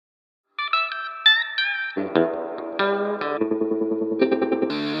Kan du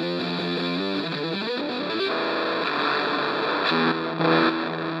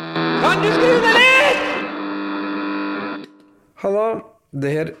skru ned litt? Halla,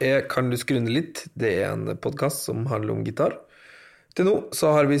 det her er Kan du skru ned litt? Det er en podcast som handler om gitar. Til nå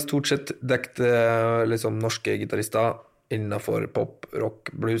så har vi stort sett dekt liksom norske gitarister innenfor pop,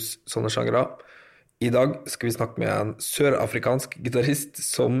 rock, blues, sånne sjangere. I dag skal vi snakke med en sørafrikansk gitarist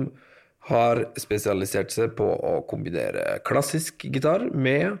som har spesialisert seg på å kombinere klassisk gitar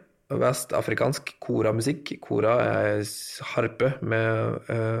med vestafrikansk kora-musikk. Kora er harpe med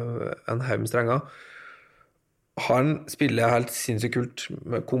en haug med strenger. Han spiller helt sinnssykt kult,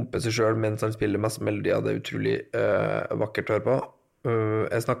 komper seg selv mens han spiller masse melodier. Det er utrolig vakkert å høre på.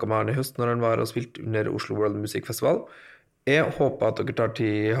 Jeg snakket med han i høst når han var og spilte under Oslo World Music Festival. Jeg håper at dere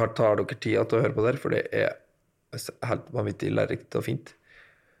tar dere tid til å høre på det, for det er helt vanvittig lærerikt og fint.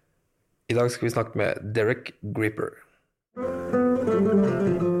 I dag skal vi snakke med Derek Gripper.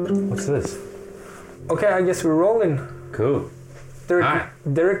 What's this? Okay, I guess we're rolling. Cool.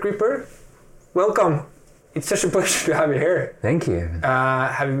 Derek Gripper, welcome. It's such a pleasure to have you here. Thank you.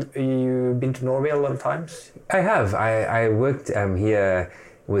 Have you been to Norway a lot of times? I have. I worked here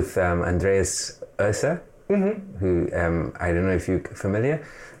with Andreas Ursa, who I don't know if you're familiar,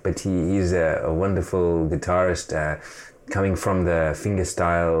 but he's a wonderful guitarist coming from the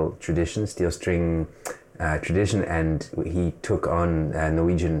fingerstyle tradition, steel string tradition, and he took on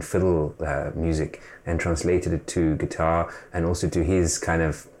Norwegian fiddle music and translated it to guitar and also to his kind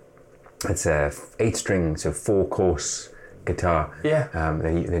of, it's a 8-string, so 4-course guitar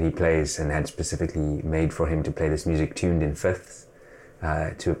that he plays and had specifically made for him to play this music tuned in fifths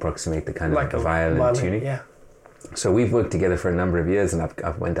to approximate the kind like of violin tuning. Yeah. So we've worked together for a number of years, and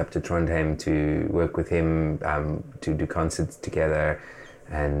I've went up to Trondheim to work with him, to do concerts together,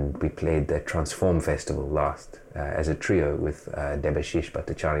 and we played the Transform Festival last as a trio with Debashish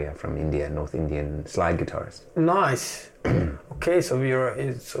Bhattacharya from India, North Indian slide guitarist. Nice. Okay, so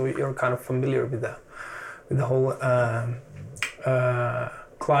you're kind of familiar with the whole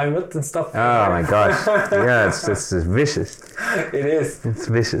climate and stuff. Oh my gosh! Yeah, it's vicious. It is. It's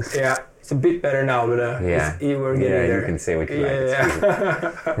vicious. Yeah. It's a bit better now, but you were getting there. You can say what you like.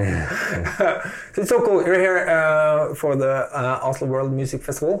 So it's so cool. You're here for the Oslo World Music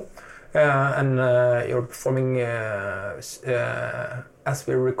Festival, and you're performing, as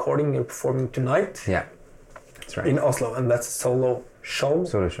we're recording, you're performing tonight. Yeah, that's right. In Oslo, and that's a solo show.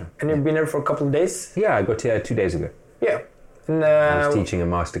 Solo show. And you've been here for a couple of days? Yeah, I got here 2 days ago. Yeah. And, I was teaching a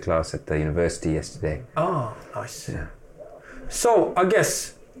masterclass at the university yesterday. Oh, nice. Yeah. So, I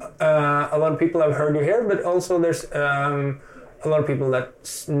guess a lot of people have heard you here, but also there's a lot of people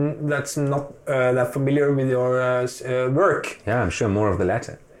that's not that familiar with your work. Yeah, I'm sure more of the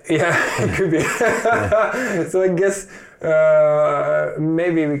latter. Yeah, it could be. So I guess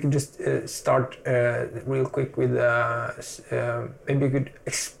maybe we could just start real quick with maybe you could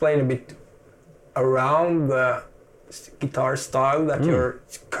explain a bit around the guitar style that you're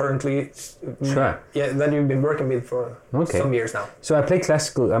currently that you've been working with for some years now. So I play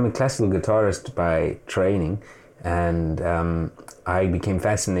classical. I'm a classical guitarist by training, and I became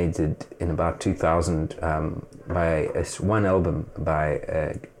fascinated in about 2000 by one album by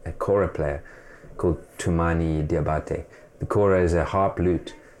a kora player called Tumani Diabate. The kora is a harp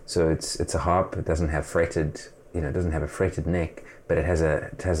lute, so it's a harp. It doesn't have fretted, it doesn't have a fretted neck, but it has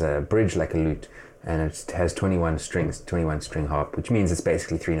a bridge like a lute. And it has 21 strings, 21 string harp, which means it's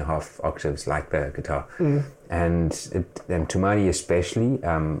basically 3.5 octaves like the guitar. And Tumani especially,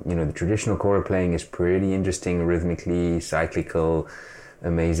 the traditional kora playing is pretty interesting, rhythmically, cyclical,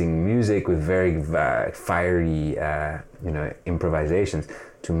 amazing music with very fiery, improvisations.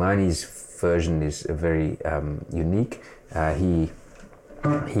 Tumani's version is very unique. He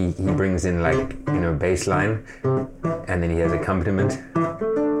brings in bass line, and then he has accompaniment.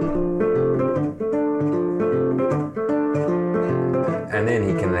 And then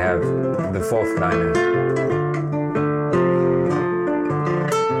he can have the fourth line.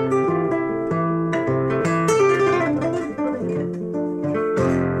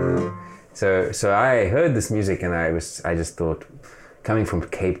 So I heard this music, and I just thought, coming from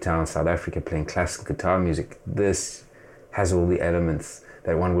Cape Town, South Africa, playing classical guitar music, this has all the elements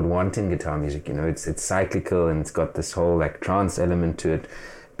that one would want in guitar music. It's cyclical, and it's got this whole trance element to it.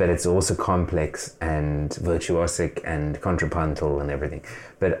 But it's also complex and virtuosic and contrapuntal and everything.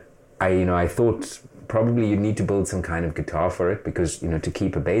 But I thought probably you need to build some kind of guitar for it, because to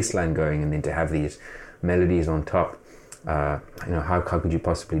keep a bass line going and then to have these melodies on top, how could you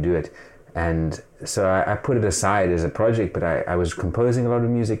possibly do it? And so I put it aside as a project, but I was composing a lot of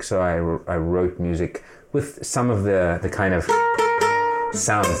music, so I wrote music with some of the kind of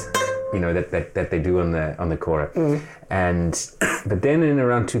sounds, that they do on the Kora. But then in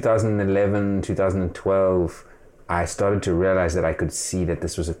around 2011, 2012, I started to realize that I could see that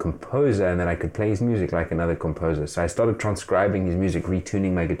this was a composer and that I could play his music like another composer. So I started transcribing his music,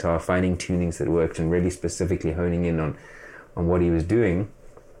 retuning my guitar, finding tunings that worked, and really specifically honing in on what he was doing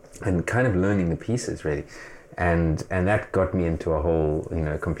and kind of learning the pieces, really. And that got me into a whole,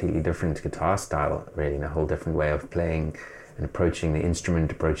 completely different guitar style, really, and a whole different way of playing and approaching the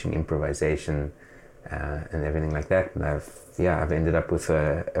instrument, approaching improvisation, and everything like that. And I've ended up with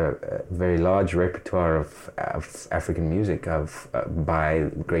a very large repertoire of African music by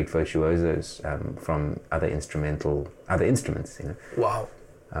great virtuosos from other instruments. Wow.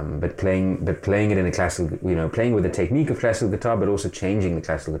 But playing it in a classical, playing with the technique of classical guitar, but also changing the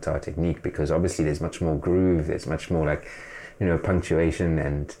classical guitar technique, because obviously there's much more groove, there's much more like, punctuation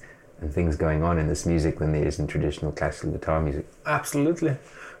and things going on in this music than there is in traditional classical guitar music. Absolutely.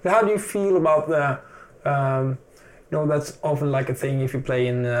 But how do you feel about the, that's often like a thing if you play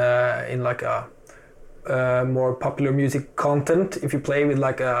in like a more popular music content, if you play with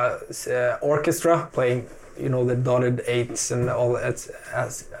like a orchestra playing, the dotted eights and all,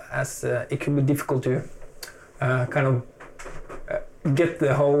 as it can be difficult to kind of get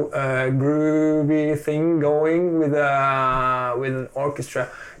the whole groovy thing going with an orchestra.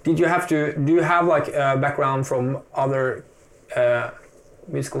 Do you have like a background from other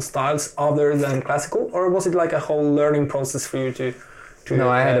musical styles other than classical, or was it like a whole learning process for you to No,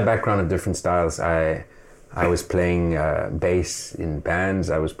 I had a background of different styles. I was playing bass in bands,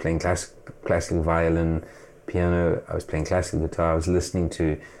 I was playing classical violin, piano, I was playing classical guitar, I was listening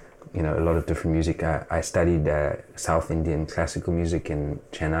to a lot of different music. I studied South Indian classical music in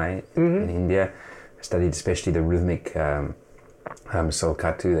Chennai, in India. I studied especially the rhythmic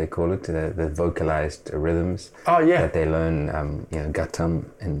solkatu, they call it, the vocalized rhythms that they learn, ghatam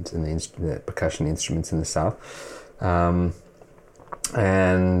and the percussion instruments in the south.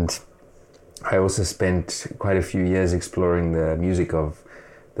 And I also spent quite a few years exploring the music of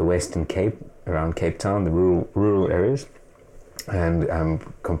the Western Cape, around Cape Town, the rural areas, and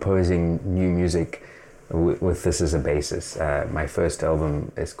composing new music with this as a basis. My first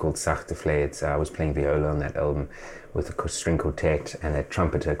album is called Sachte Vleet. I was playing viola on that album with a string quartet and a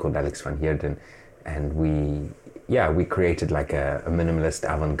trumpeter called Alex van Heerden, and we created like a minimalist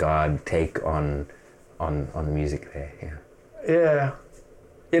avant-garde take on the music there.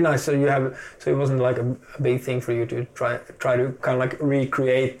 Nice. So it wasn't like a big thing for you to try to kind of like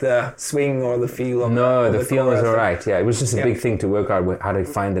recreate the swing or the feel of the feel was alright. Yeah, it was just a big thing to work out how to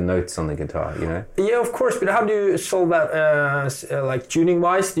find the notes on the guitar. Yeah, of course. But how do you solve that? Like tuning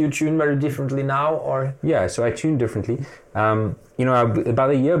wise, do you tune very differently now, or? Yeah, so I tune differently. About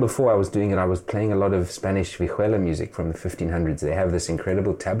a year before I was doing it, I was playing a lot of Spanish vihuela music from the 1500s. They have this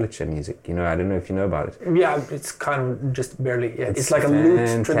incredible tablature music. I don't know if you know about it. Yeah, it's kind of just barely. Yeah, it's like a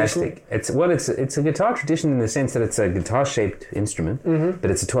lute tradition. It's a guitar tradition in the sense that it's a guitar-shaped instrument, but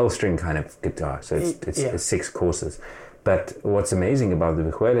it's a 12-string kind of guitar. So it's 6 courses. But what's amazing about the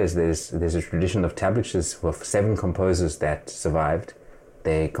vihuela is there's a tradition of tablatures of 7 composers that survived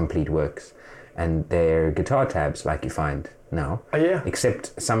their complete works. And they're guitar tabs like you find now.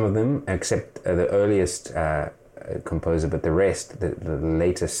 Except some of them, the earliest composer, but the rest, the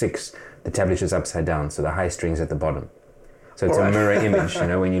later 6, the tablature's upside down, so the high string's at the bottom. So it's a mirror image,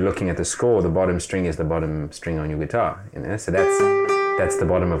 when you're looking at the score, the bottom string is the bottom string on your guitar, So that's the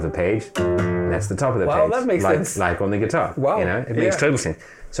bottom of the page, and that's the top of the page. Wow, that makes sense. Like on the guitar. Wow. It makes total sense.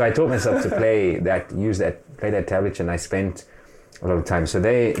 So I taught myself to play that tablature, and I spent a lot of time. So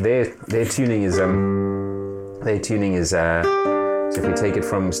their tuning is so if we take it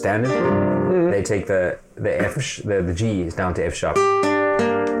from standard, they take the F the G is down to F sharp.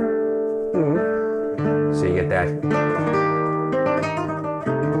 So you get that.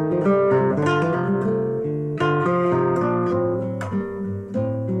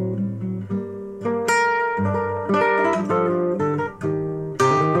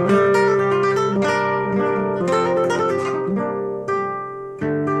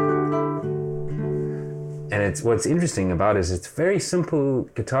 What's interesting about it is it's very simple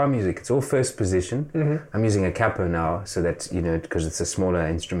guitar music. It's all first position. I'm using a capo now, so that because it's a smaller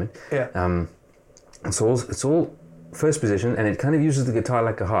instrument. It's all first position, and it kind of uses the guitar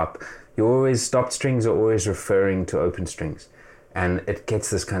like a harp. Stopped strings are always referring to open strings, and it gets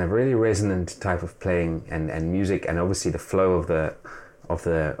this kind of really resonant type of playing and music, and obviously the flow of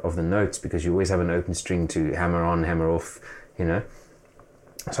the notes, because you always have an open string to hammer on, hammer off,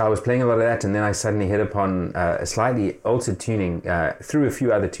 So I was playing a lot of that, and then I suddenly hit upon a slightly altered tuning through a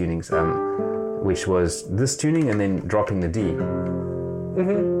few other tunings, which was this tuning and then dropping the D.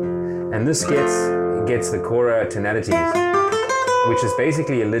 And this gets the Cora tonalities, which is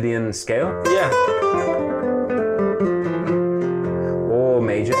basically a Lydian scale. Yeah. Or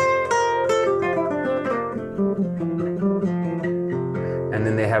major. And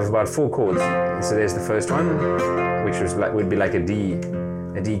then they have about 4 chords. So there's the first one, which would be like a D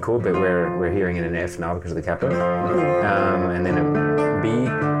chord, but we're hearing it in F now because of the capo. And then a B,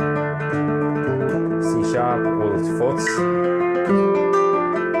 C sharp, all its fourths.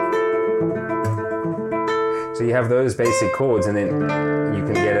 So you have those basic chords, and then you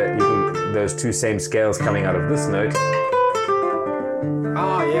can get those 2 same scales coming out of this note.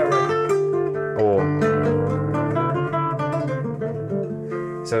 Ah, yeah, right. Or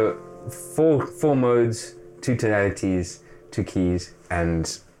so 4 modes, 2 tonalities, 2 keys,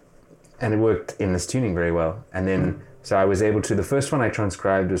 and it worked in this tuning very well. And then so I was able to. The first one I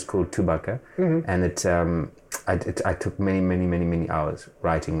transcribed was called Tubaka, and it I took many hours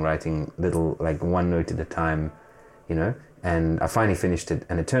writing little, like 1 note at a time, you know. And I finally finished it,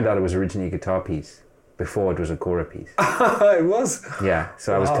 and it turned out it was originally a guitar piece before it was a Cora piece. It was. Yeah,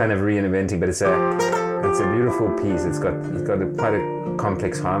 so I was kind of reinventing, but it's a beautiful piece. It's got quite a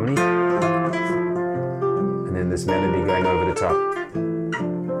complex harmony, and then this melody going over the top,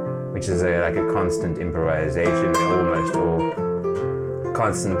 which is like a constant improvisation almost, or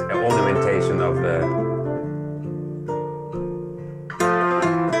constant ornamentation of the.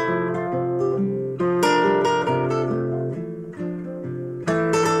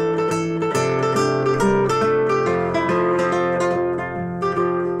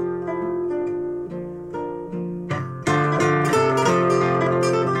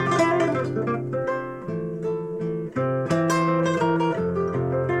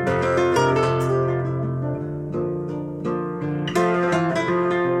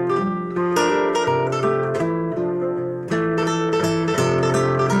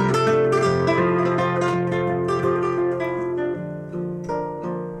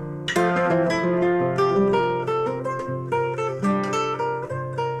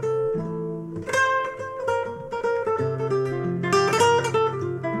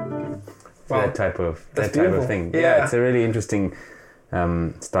 That type of thing. Yeah, it's a really interesting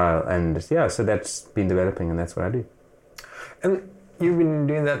style, and so that's been developing, and that's what I do. And you've been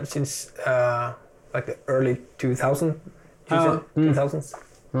doing that since like the early 2000s.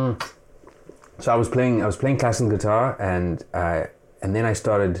 So I was playing classical guitar, and then I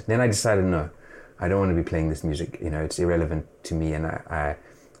decided, no, I don't want to be playing this music. You know, it's irrelevant to me, and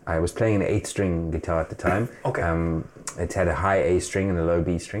I was playing an 8-string guitar at the time. Okay. It had a high A string and a low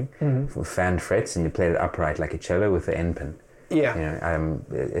B string with fanned frets, and you played it upright like a cello with the end pin. Yeah. You know,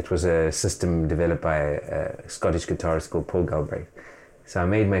 it was a system developed by a Scottish guitarist called Paul Galbraith. So I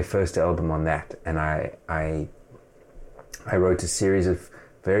made my first album on that, and I wrote a series of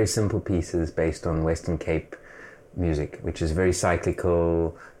very simple pieces based on Western Cape music, which is very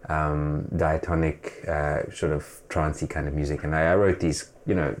cyclical, diatonic, sort of trancey kind of music. And I wrote these,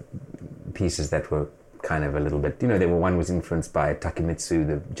 you know, pieces that were kind of a little bit, you know, one was influenced by Takemitsu,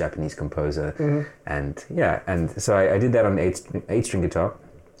 the Japanese composer, and so I did that on 8-string guitar.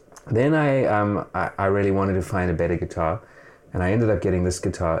 Then I really wanted to find a better guitar, and I ended up getting this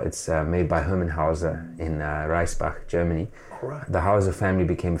guitar. It's made by Hermann Hauser in Reisbach, Germany. Right. The Hauser family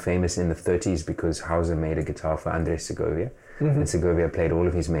became famous in the 30s because Hauser made a guitar for Andres Segovia, and Segovia played all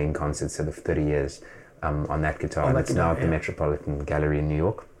of his main concerts for 30 years on that guitar, and it's now at the Metropolitan Gallery in New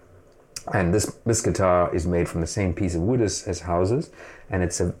York. And this guitar is made from the same piece of wood as Hauser's, and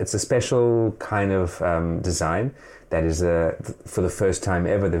it's a special kind of design that is for the first time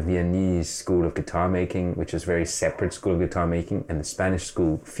ever the Viennese school of guitar making, which is a very separate school of guitar making, and the Spanish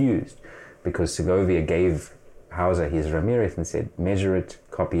school fused, because Segovia gave Hauser his Ramirez and said, measure it,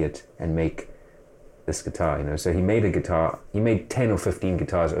 copy it, and make this guitar. You know, so he made a guitar. He made 10 or 15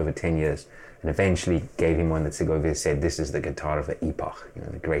 guitars over 10 years. And eventually gave him one that Segovia said, this is the guitar of the epoch, you know,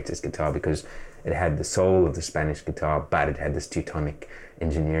 the greatest guitar, because it had the soul of the Spanish guitar, but it had this Teutonic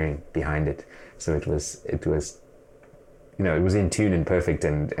engineering behind it. So it was, you know, it was in tune and perfect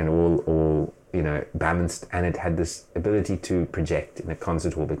and all, you know, balanced, and it had this ability to project in a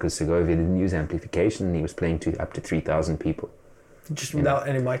concert hall because Segovia didn't use amplification, and he was playing to up to 3,000 people. Just without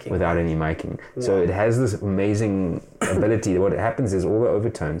any miking? Without any miking. Wow. So it has this amazing ability. What happens is all the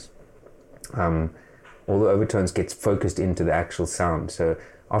overtones gets focused into the actual sound. So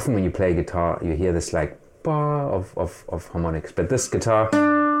often when you play guitar, you hear this like bar of harmonics. But this guitar,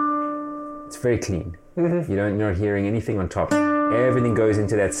 it's very clean. You're not hearing anything on top. everything goes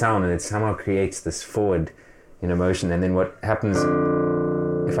into that sound, and it somehow creates this forward, motion. And then what happens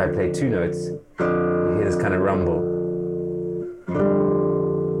if I play two notes? You hear this kind of rumble,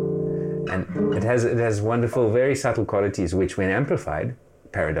 and it has wonderful, very subtle qualities, which, when amplified,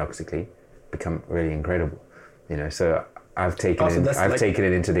 paradoxically, become really incredible. So I've taken taken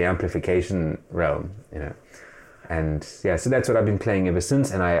it into the amplification realm. And yeah, so that's what I've been playing ever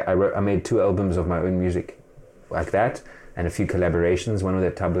since. And I made 2 albums of my own music like that, and a few collaborations, one with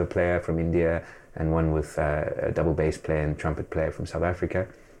a tabla player from India and one with a double bass player and trumpet player from South Africa.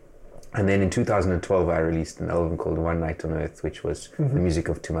 And then in 2012 I released an album called One Night on Earth, which was the music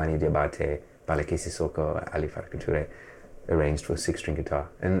of Tumani Diabate, Baleke Sissoko, Ali Farka Toure, arranged for 6-string guitar.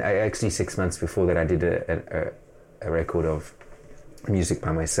 And actually 6 months before that I did a record of music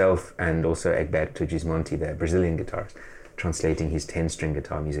by myself and also Egberto Gismonti, the Brazilian guitarist, translating his 10-string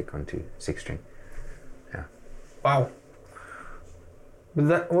guitar music onto 6-string. Yeah. Wow.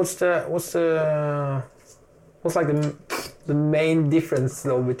 But what's like the main difference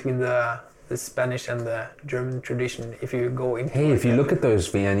though between the Spanish and the German tradition, if you go into if you look at those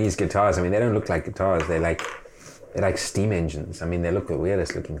Viennese guitars, I mean, they don't look like guitars, they're like steam engines. I mean, they look the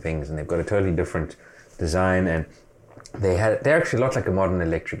weirdest looking things, and they've got a totally different design, and they're actually a lot like a modern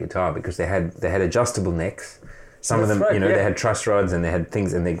electric guitar, because they had adjustable necks. Some of them, they had truss rods, and they had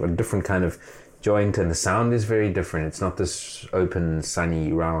things, and they got a different kind of joint, and the sound is very different. It's not this open,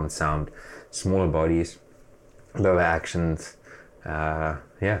 sunny, round sound. Smaller bodies, lower actions.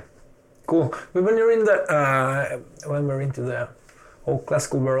 Yeah. Cool. But when you're in when we're into the whole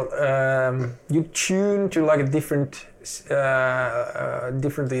classical world, you tune to like a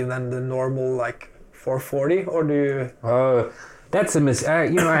differently than the normal like 440, or do you? Oh, that's a it's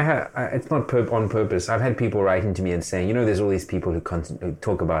not on purpose. I've had people writing to me and saying, there's all these people who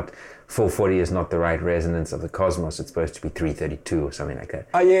talk about 440 is not the right resonance of the cosmos. It's supposed to be 332 or something like that.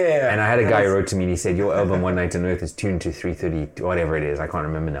 Oh yeah. And I had a guy who wrote to me and he said, your album One Night on Earth is tuned to 330, whatever it is. I can't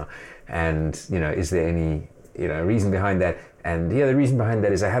remember now. And is there any reason behind that? And yeah, the reason behind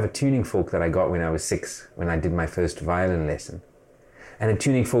that is I have a tuning fork that I got when I was 6, when I did my first violin lesson. And a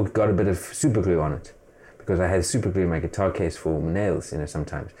tuning fork got a bit of super glue on it, because I had super glue in my guitar case for nails,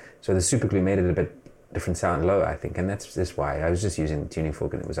 sometimes. So the super glue made it a bit different sound low, I think, and that's why I was just using the tuning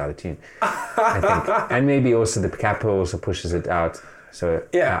fork and it was out of tune, I think. And maybe also the capo also pushes it out. So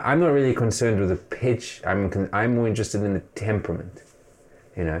yeah, I'm not really concerned with the pitch. I'm more interested in the temperament,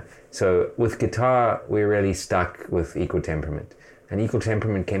 So with guitar, we're really stuck with equal temperament. And equal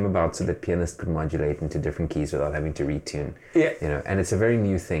temperament came about so that pianists could modulate into different keys without having to retune. Yeah. And it's a very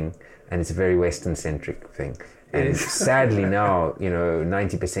new thing, and it's a very Western-centric thing. And sadly now,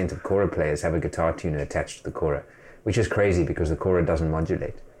 90% of kora players have a guitar tuner attached to the kora, which is crazy because the kora doesn't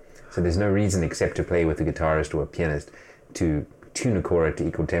modulate. So there's no reason except to play with a guitarist or a pianist to tune a kora to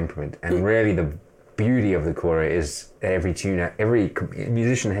equal temperament. And really the beauty of the kora is every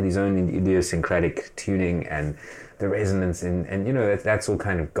musician had his own idiosyncratic tuning and the resonance, and that's all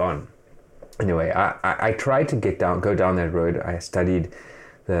kind of gone. Anyway, I tried to go down that road. I studied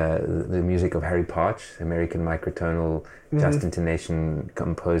the music of Harry Partch, American microtonal just intonation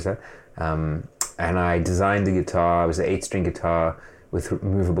composer, and I designed the guitar. It was an 8-string guitar with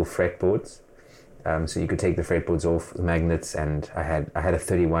removable fretboards, so you could take the fretboards off the magnets, and I had a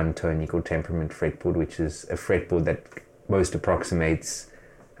 31-tone equal temperament fretboard, which is a fretboard that most approximates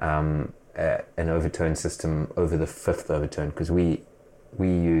an overtone system over the 5th overtone, because we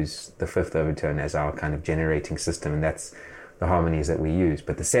use the 5th overtone as our kind of generating system, and that's the harmonies that we use.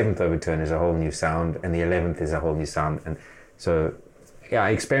 But the 7th overtone is a whole new sound, and the 11th is a whole new sound. And so yeah, I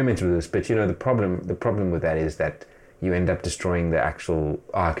experimented with this, but the problem with that is that you end up destroying the actual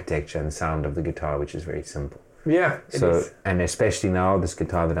architecture and sound of the guitar, which is very simple. Yeah, it is. And especially now, this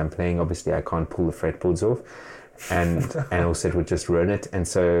guitar that I'm playing, obviously I can't pull the fretboards off, and also it would just ruin it. And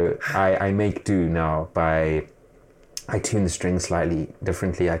so I make do now I tune the strings slightly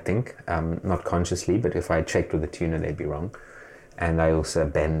differently, I think, not consciously, but if I checked with the tuner, they'd be wrong. And I also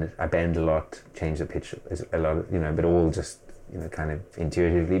bend a lot, change the pitch a lot, but all just, kind of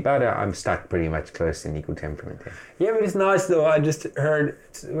intuitively. But I'm stuck pretty much close in equal temperament. Yeah, but it's nice though. I just heard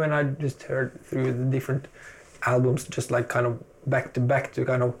through the different albums, just like kind of back to back to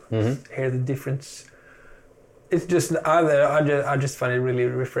kind of hear the difference. It's just I just find it really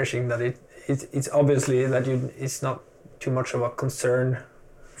refreshing that it's obviously that it's not too much of a concern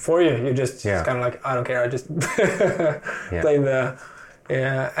for you. You just it's kind of like, I don't care. I just play the.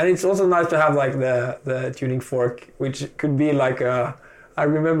 Yeah, and it's also nice to have like the tuning fork, which could be like a. I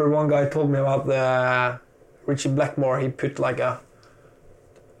remember one guy told me about the Richie Blackmore. He put like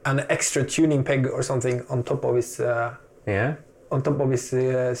an extra tuning peg or something on top of his on top of his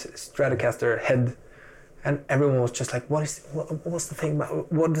Stratocaster head, and everyone was just like, what's the thing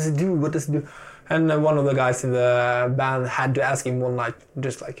about? What does it do? What does it do? And one of the guys in the band had to ask him one night,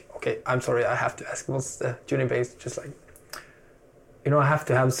 just like, okay, I'm sorry, I have to ask, what's the tuning base? Just like, I have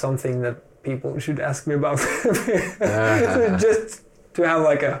to have something that people should ask me about. So just to have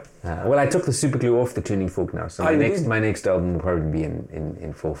like a... well, I took the super glue off the tuning fork now, so my next album will probably be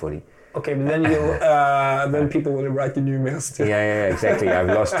in 440. Okay, but then then people will write the new mails too. Yeah, exactly. I've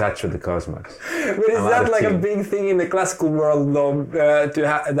lost touch with the Cosmos. But is that like a big thing in the classical world, though, to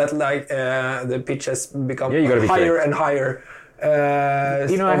have that like the pitch has become higher and higher? I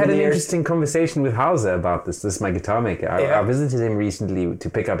had an interesting conversation with Hauser about this. This is my guitar maker. I visited him recently to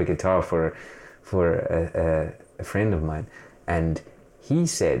pick up a guitar for a friend of mine, and he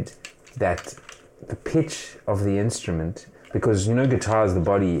said that the pitch of the instrument, because guitars, the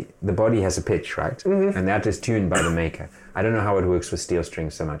body has a pitch, right? Mm-hmm. And that is tuned by the maker. I don't know how it works with steel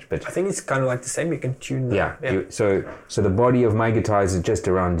strings so much, but I think it's kind of like the same. You can tune them. Yeah. So the body of my guitars is just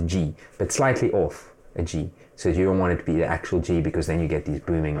around a G, but slightly off a G. So you don't want it to be the actual G, because then you get these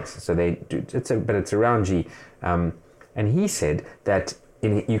boomings. So but it's around G. And he said that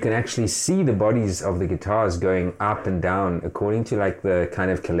you can actually see the bodies of the guitars going up and down according to like the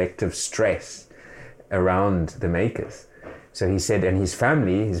kind of collective stress around the makers. So he said, and his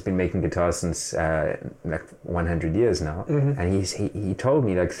family has been making guitars since like 100 years now. Mm-hmm. And he told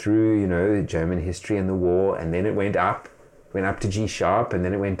me like through, the German history and the war, and then it went up to G sharp, and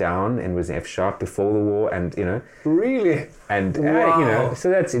then it went down and was F sharp before the war, and Really? And wow. So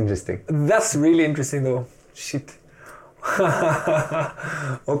that's interesting. That's really interesting though. Shit.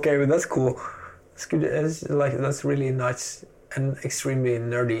 Okay, but that's cool. It's good. That's really nice. And extremely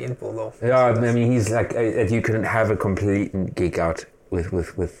nerdy info, though. Yeah, I mean, he's like you couldn't have a complete geek out with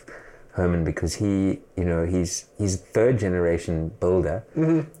Herman, because he's third generation builder.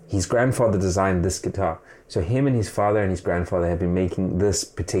 Mm-hmm. His grandfather designed this guitar, so him and his father and his grandfather have been making this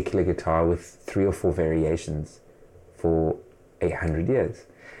particular guitar with 3 or 4 variations for 800 years.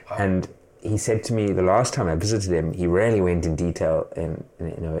 Wow. And he said to me the last time I visited him, he rarely went in detail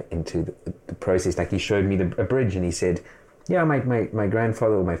into the process. Like he showed me a bridge, and he said, yeah, my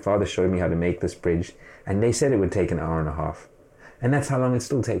grandfather or my father showed me how to make this bridge, and they said it would take an hour and a half. And that's how long it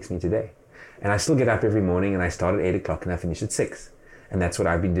still takes me today. And I still get up every morning, and I start at 8 o'clock and I finish at 6. And that's what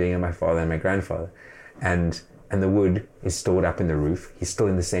I've been doing on my father and my grandfather. And the wood is stored up in the roof. He's still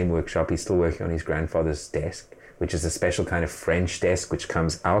in the same workshop. He's still working on his grandfather's desk, which is a special kind of French desk which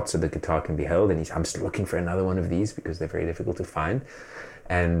comes out so the guitar can be held. And I'm still looking for another one of these because they're very difficult to find.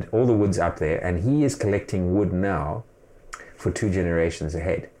 And all the wood's up there. And he is collecting wood now for 2 generations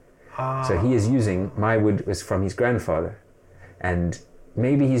ahead. So he is using, my wood was from his grandfather, and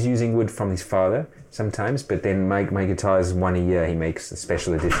maybe he's using wood from his father sometimes, but then my guitar is one a year. He makes a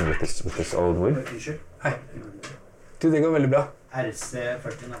special edition with this old wood. Hei. Du, det går veldig bra.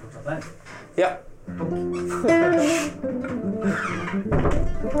 RC40 på plata her. Ja.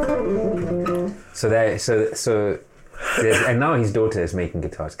 So and now his daughter is making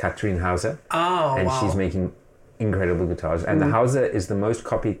guitars, Katrin Hauser, and she's making incredible guitars. And the Hauser is the most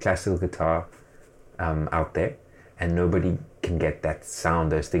copied classical guitar out there, and nobody can get that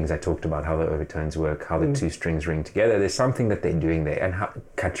sound, those things I talked about, how the overtones work, how the 2 strings ring together. There's something that they're doing there. And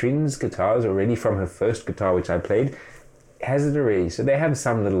Katrin's guitars, already from her first guitar, which I played, has it already. So they have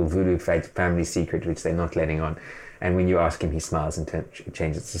some little voodoo family secret which they're not letting on. And when you ask him, he smiles and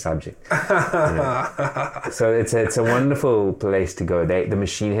changes the subject. So it's a wonderful place to go. The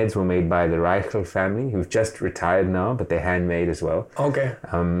machine heads were made by the Reichel family, who've just retired now, but they're handmade as well. Okay.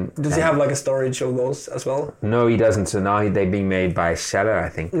 Does he have like a storage of those as well? No, he doesn't. So now they're being made by Scheller, I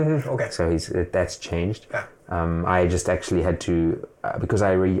think. Mm-hmm. Okay. So that's changed. Yeah. I just actually had to, because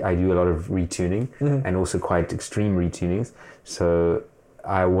I do a lot of retuning, and also quite extreme retunings. So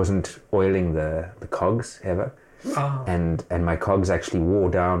I wasn't oiling the cogs ever. Oh. And my cogs actually wore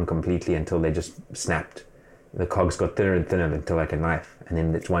down completely until they just snapped. The cogs got thinner and thinner until like a knife, and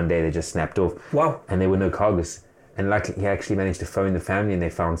then one day they just snapped off. Wow. And there were no cogs. And luckily he actually managed to phone the family, and they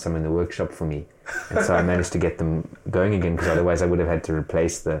found some in the workshop for me. And so I managed to get them going again, because otherwise I would have had to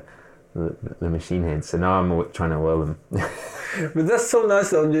replace the machine heads. So now I'm trying to oil them. But that's so nice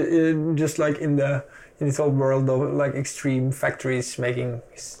though, just like in this whole world of like extreme factories making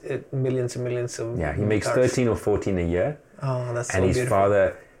millions and millions of he makes guitars. 13 or 14 a year. Oh, that's so And his beautiful.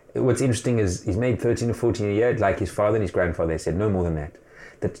 father, what's interesting is he's made 13 or 14 a year, like his father and his grandfather. They said no more than that.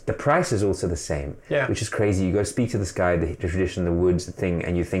 The price is also the same, which is crazy. You go speak to this guy, the tradition, the woods, the thing,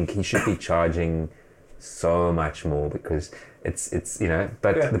 and you think he should be charging so much more, because it's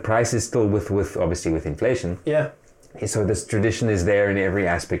but the price is still with obviously with inflation. Yeah. so this tradition is there in every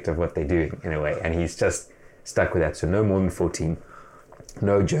aspect of what they're doing in a way, and he's just stuck with that. So no more than 14,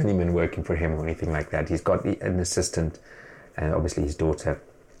 no journeyman working for him or anything like that. He's got an assistant, and obviously his daughter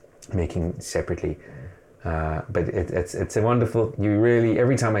making separately. But it's a wonderful. You really,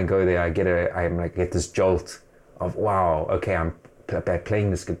 every time I go there, I get this jolt of wow. Okay, I'm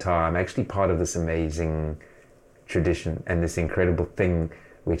playing this guitar. I'm actually part of this amazing tradition and this incredible thing,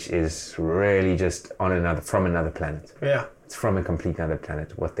 which is really just from another planet. Yeah. It's from a complete other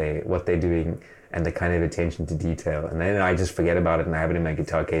planet. What they're doing and the kind of attention to detail. And then I just forget about it and I have it in my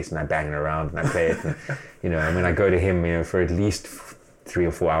guitar case and I bang it around and I play it. And, and when I go to him, for at least 3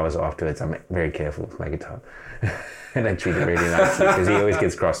 or 4 hours afterwards, I'm very careful with my guitar. And I treat it really nicely because he always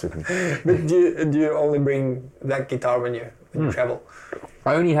gets cross with me. But do you only bring that guitar when you travel?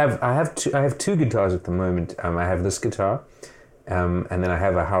 I have two guitars at the moment. I have this guitar, and then I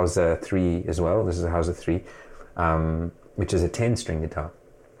have a Hauser 3 as well. This is a Hauser 3, which is a 10-string guitar.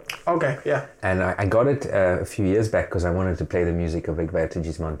 Okay, yeah. And I got it a few years back because I wanted to play the music of Egberto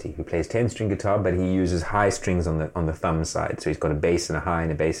Gismonti, who plays 10-string guitar, but he uses high strings on the thumb side. So he's got a bass and a high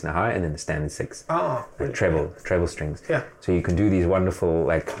and a bass and a high, and then the standard 6. Oh, really? Treble strings. Yeah. So you can do these wonderful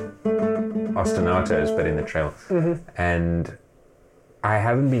ostinatos, but in the treble. Mm-hmm. And I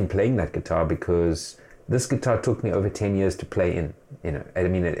haven't been playing that guitar because this guitar took me over 10 years to play in. I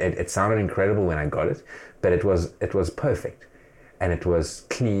mean, it sounded incredible when I got it, but it was perfect. And it was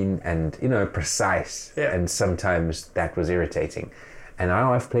clean and, precise. Yeah. And sometimes that was irritating. And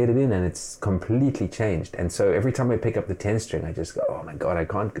now I've played it in and it's completely changed. And so every time I pick up the 10-string, I just go, oh my God, I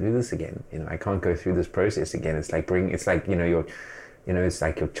can't do this again. I can't go through this process again. It's like it's like your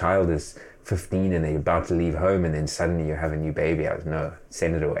child is 15 and they're about to leave home and then suddenly you have a new baby. No,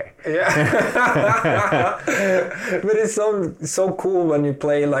 send it away. Yeah. But it's so cool when you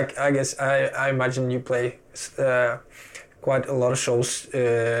play, I guess, I imagine you play quite a lot of shows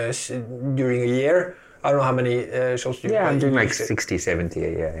during a year. I don't know how many shows you play. Yeah, I'm doing 60, 70 a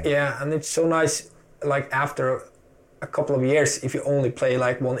year. Yeah, and it's so nice, after a couple of years, if you only play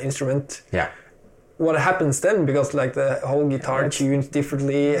one instrument. Yeah. What happens then? Because the whole guitar tunes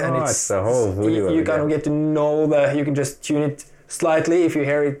differently, and it's the whole voodoo. You kind of get to know you can just tune it slightly if you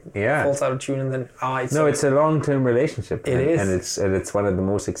hear it falls out of tune, and then it's a long-term relationship. It is, and it's one of the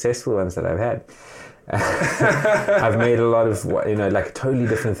more successful ones that I've had. I've made a lot of totally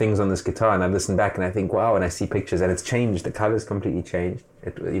different things on this guitar, and I listen back and I think wow, and I see pictures and it's changed. The color's completely changed.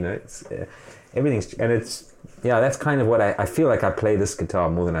 It's everything's, and it's that's kind of what I feel like. I play this guitar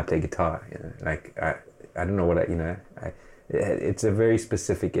more than I play guitar. I don't know what it's a very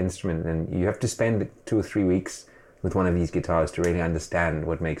specific instrument, and you have to spend 2 or 3 weeks with one of these guitars to really understand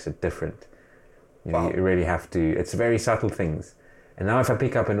what makes it different. You really have to. It's very subtle things. And now if I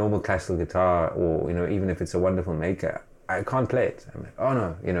pick up a normal classical guitar, or even if it's a wonderful maker, I can't play it. I'm like, oh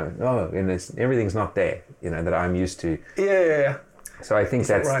no, everything's not there, that I'm used to. Yeah. So I think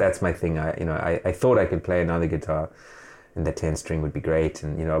that's my thing. I thought I could play another guitar, and the 10-string would be great.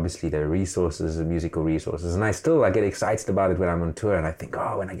 And obviously there are resources, musical resources, and I get excited about it when I'm on tour, and I think,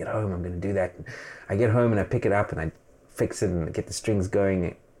 oh, when I get home, I'm going to do that. And I get home and I pick it up and I fix it and get the strings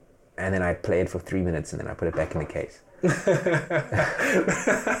going, and then I play it for 3 minutes and then I put it back in the case. But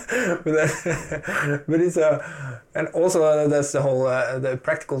it's and also that's the whole the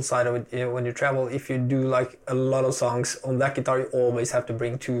practical side of it. When you travel, if you do a lot of songs on that guitar, you always have to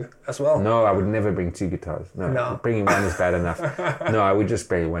bring 2 as well. No, I would never bring 2 guitars. No. Bringing 1 is bad enough. No, I would just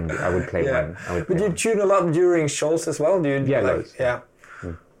play 1. I would play 1. But you tune a lot during shows as well. Do you? Loads. Yeah.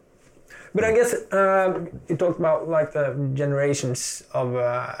 But I guess you talked about the generations of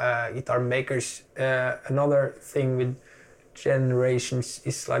guitar makers. Another thing with generations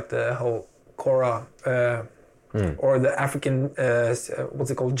is the whole kora or the African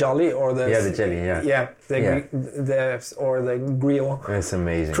what's it called, jolly, or the the jelly, the griot. That's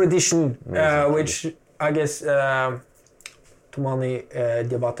amazing Tradition, which I guess Toumani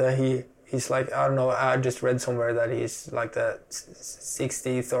Diabaté, he's I don't know, I just read somewhere that he's the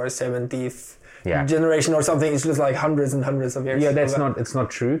 60th or 70th generation or something. It's just hundreds and hundreds of years. Yeah, it's not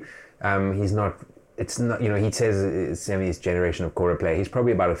true. He's not, it's not, he says it's his generation of kora player. He's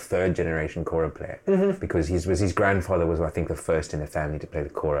probably about a 3rd generation kora player, because his grandfather was, I think, the first in the family to play the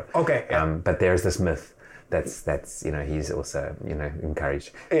kora. Okay. Yeah. But there's this myth that's he's also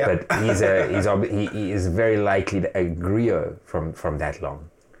encouraged. Yeah. But he is very likely a griot from that long.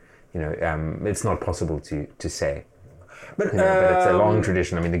 It's not possible to say. But it's a long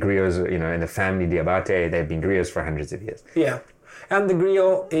tradition. I mean, the griots, in the family Diabaté, they've been griots for hundreds of years. Yeah, and the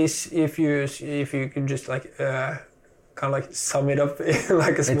griot is if you could just kind of like sum it up in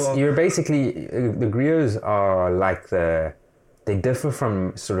like a small. You're basically the griots are like they differ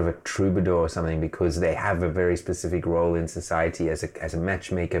from sort of a troubadour or something because they have a very specific role in society as a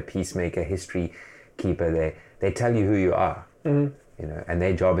matchmaker, peacemaker, history keeper. They tell you who you are, you know, and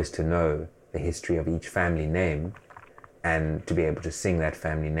their job is to know the history of each family name and to be able to sing that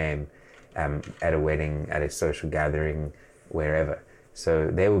family name at a wedding, at a social gathering, wherever. So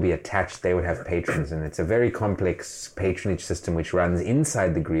they will be attached, they would have patrons, and it's a very complex patronage system which runs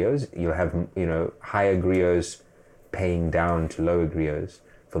inside the griots. You'll have, you know, higher griots paying down to lower griots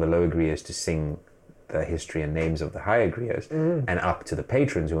for the lower griots to sing the history and names of the higher griots, and up to the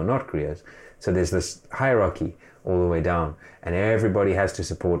patrons who are not griots. So there's this hierarchy all the way down, and everybody has to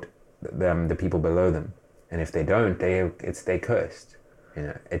support the people below them. And if they don't, they're cursed. You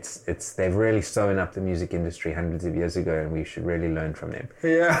know, they've really sewn up the music industry hundreds of years ago, and we should really learn from them.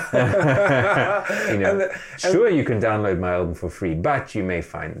 Yeah. You know, sure, you can download my album for free, but you may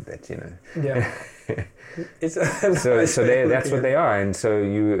find that, you know. Yeah. It's that's what they are, and so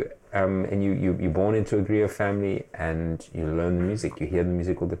you're born into a griot family, and you learn the music. You hear the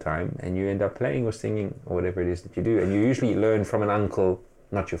music all the time, and you end up playing or singing or whatever it is that you do. And you usually learn from an uncle,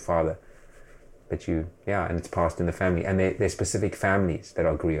 not your father. But and it's passed in the family. And there's specific families that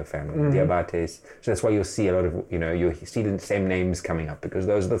are griot family, the abates. So that's why you'll see a lot of, you know, you'll see the same names coming up because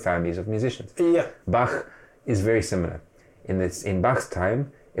those are the families of musicians. Yeah. Bach is very similar. In Bach's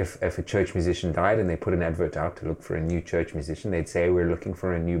time, if a church musician died and they put an advert out to look for a new church musician, they'd say, we're looking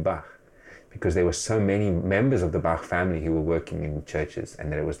for a new Bach. Because there were so many members of the Bach family who were working in churches, and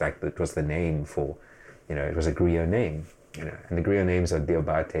that it was the name for, you know, it was a griot name, you know, and the griot names are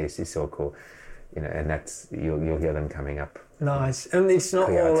Diobate, Sissoko, you know, and that's you'll hear them coming up. Nice. And it's not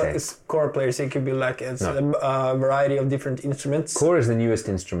all kora players. It could be like a variety of different instruments. Kora is the newest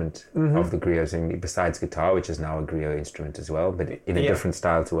instrument of the griots, and besides guitar, which is now a griot instrument as well, but in a different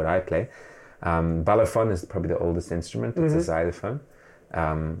style to what I play. Balafon is probably the oldest instrument. It's a xylophone.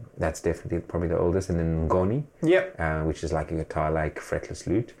 That's definitely probably the oldest. And then ngoni, which is like a guitar-like fretless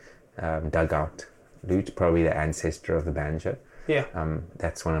lute. Dugout lute, probably the ancestor of the banjo. Yeah.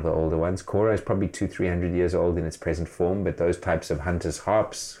 That's one of the older ones. Kora is probably 200-300 years old in its present form, but those types of hunters'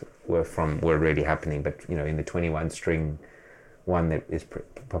 harps were already happening. But you know, in the 21-string one that is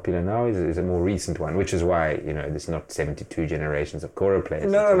popular now is a more recent one, which is why, you know, there's not 72 generations of kora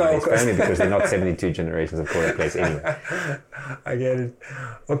players. No, of course. Family, because they're not 72 generations of kora players anyway. I get it.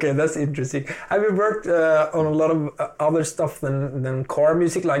 Okay, that's interesting. Have you worked on a lot of other stuff than kora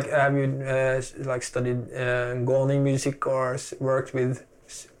music? Like, have you studied ngoni music or worked with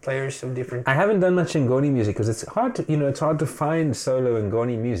players of different? I haven't done much ngoni music because it's hard to find solo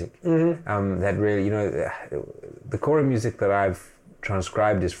ngoni music. That really, you know, the kora music that I've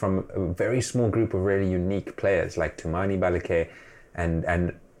transcribed is from a very small group of really unique players like Tumani Balake and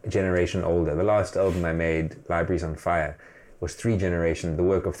a generation older. The last album I made, Libraries on Fire, was the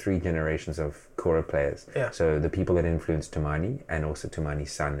work of 3 generations of kora players. Yeah. So the people that influenced Tumani, and also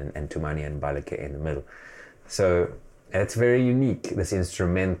Tumani's son and Tumani and Balake in the middle. So it's very unique, this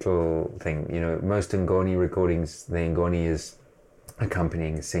instrumental thing. You know, most ngoni recordings, the ngoni is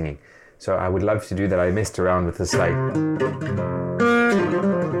accompanying singing. So I would love to do that. I messed around with this, like,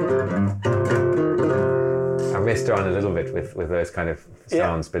 I messed around a little bit with those kind of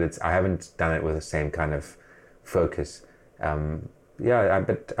sounds, but I haven't done it with the same kind of focus.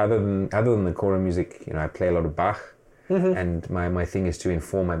 But other than the kora music, you know, I play a lot of Bach. And my thing is to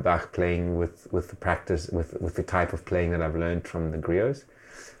inform my Bach playing with the practice, with the type of playing that I've learned from the griots.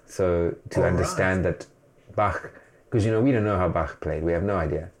 So to understand that Bach, because, you know, we don't know how Bach played. We have no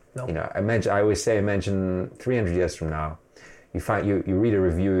idea. No. You know, I always say, imagine 300 years from now, you read a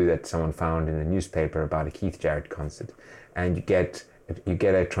review that someone found in a newspaper about a Keith Jarrett concert, and you get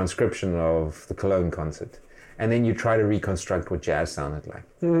a transcription of the Cologne concert. And then you try to reconstruct what jazz sounded like,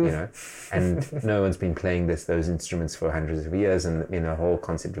 you know, and no one's been playing those instruments for hundreds of years, and, you know, whole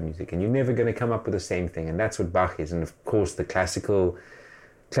concept of music, and you're never going to come up with the same thing. And that's what Bach is. And of course, the classical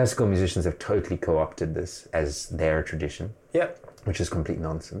musicians have totally co-opted this as their tradition, which is complete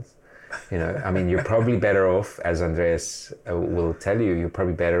nonsense. You know, I mean, you're probably better off, as Andreas will tell you, you're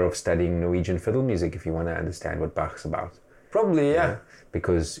probably better off studying Norwegian fiddle music if you want to understand what Bach's about. Probably, yeah. You know?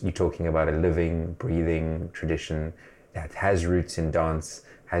 Because you're talking about a living, breathing tradition that has roots in dance,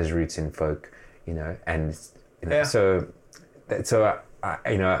 has roots in folk, you know, and, you know, so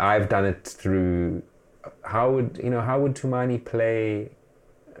you know, I've done it through how would Tumani play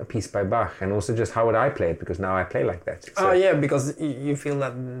a piece by Bach, and also just how would I play it, because now I play like that. So, because you feel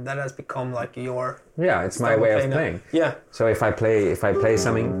that has become like your it's my way of playing. Yeah. So if I play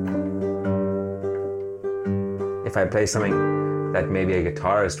something. if I play something that maybe a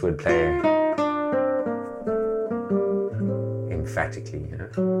guitarist would play emphatically, you know,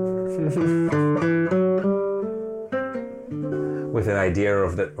 with an idea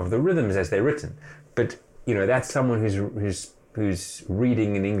of the rhythms as they're written. But you know, that's someone who's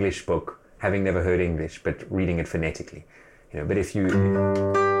reading an English book, having never heard English, but reading it phonetically. You know, but if you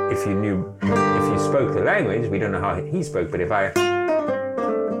spoke the language, we don't know how he spoke, but if I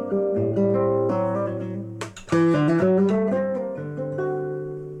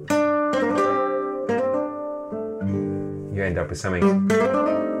you end up with something.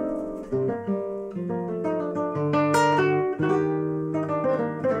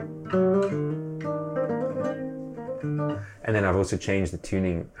 And then I've also changed the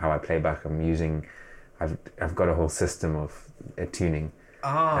tuning, how I play Bach. I've got a whole system of tuning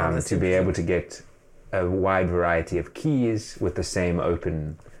to be able to get a wide variety of keys with the same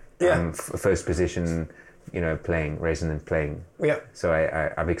open first position, you know, playing, resonant playing. Yeah. So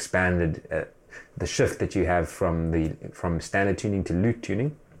I've expanded the shift that you have from standard tuning to lute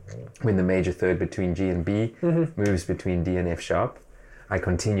tuning, when the major third between G and B moves between D and F sharp. I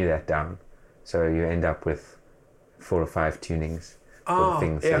continue that down, so you end up with 4 or 5 tunings for the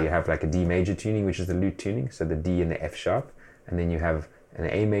things. So you have like a D major tuning, which is the lute tuning, so the D and the F sharp, and then you have an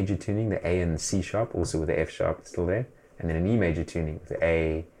A major tuning, the A and the C sharp, also with the F sharp still there, and then an E major tuning with the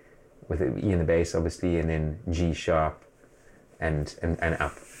A, with the E in the bass obviously, and then G sharp and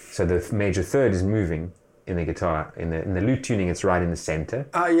up. So the major third is moving in the guitar. In the lute tuning, it's right in the center,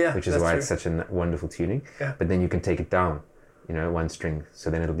 which is why it's such a wonderful tuning. Yeah. But then you can take it down, you know, 1 string. So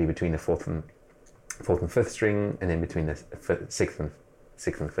then it'll be between the fourth and fifth string, and then between the sixth and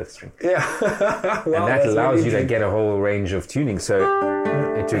fifth string. Yeah. Wow, and that allows you to get a whole range of tuning. So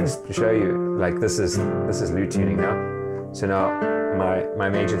to show you, like this is lute tuning now. So now my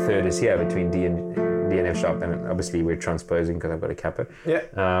major third is here between D and F sharp, and obviously we're transposing because I've got a capo. Yeah.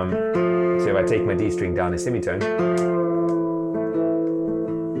 So if I take my D string down a semitone,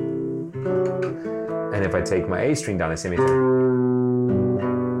 and if I take my A string down a semitone,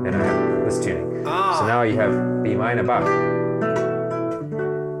 then I have this tuning. So now you have B minor Bach,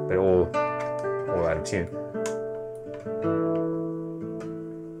 but all out of tune.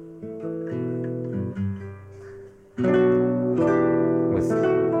 With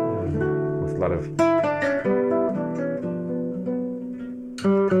a lot of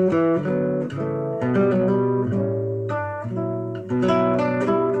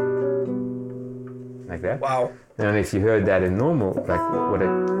like that. Wow. And if you heard that in normal, like what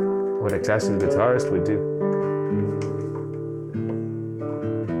a classical guitarist would do.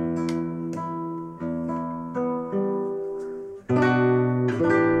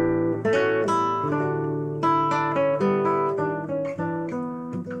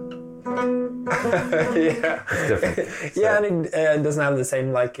 Yeah. It's different. Yeah, and it doesn't have the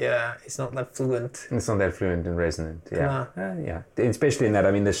same, like, it's not that fluent. It's not that fluent and resonant. Yeah. No. Yeah. Especially in that,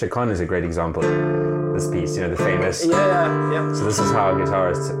 I mean, the Chaconne is a great example. This piece, you know, the famous. Yeah. So this is how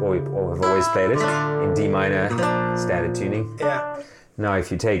guitarists have always played it, in D minor standard tuning. Yeah. Now,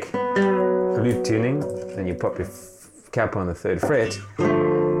 if you take lute tuning and you pop your cap on the 3rd fret,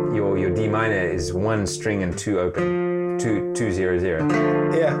 your D minor is 1 string and 2 open, 2 0 0.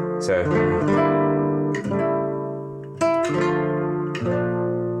 Yeah. So.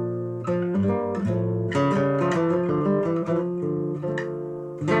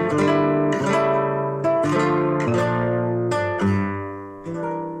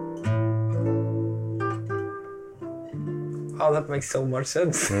 Oh, that makes so much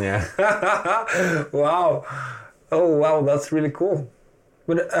sense. Yeah. Wow. Oh, wow, that's really cool.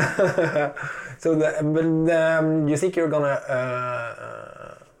 But you think you're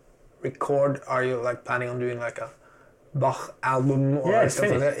gonna record? Are you like planning on doing like a Bach album or Yeah, it's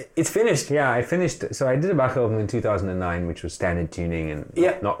something finished. like that? It's finished. Yeah, I finished. So I did a Bach album in 2009, which was standard tuning and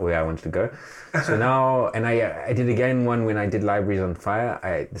not where I wanted to go. So now, and I did again one when I did Libraries on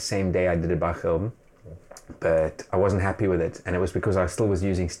Fire. The same day I did a Bach album, but I wasn't happy with it, and it was because I still was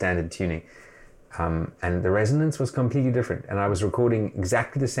using standard tuning, and the resonance was completely different. And I was recording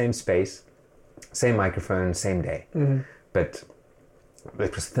exactly the same space, same microphone, same day, but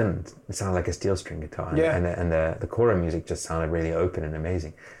it was thin. It sounded like a steel string guitar, and the choral music just sounded really open and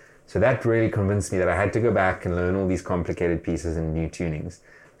amazing. So that really convinced me that I had to go back and learn all these complicated pieces and new tunings.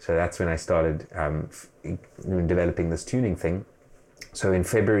 So that's when I started developing this tuning thing. So in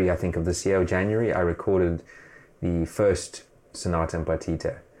February, I think, of this year, or January, I recorded the first sonata and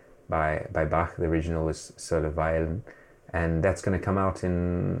partita by Bach. The original was solo violin, and that's going to come out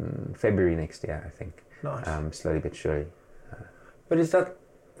in February next year, I think. Nice. Slowly but surely. But is that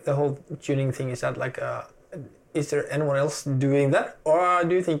the whole tuning thing? Is that like is there anyone else doing that, or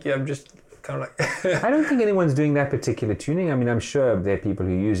do you think you have just kind of like? I don't think anyone's doing that particular tuning. I mean, I'm sure there are people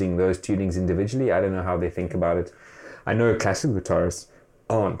who are using those tunings individually. I don't know how they think about it. I know classical guitarists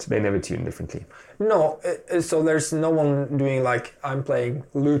aren't. They never tune differently. No, so there's no one doing like I'm playing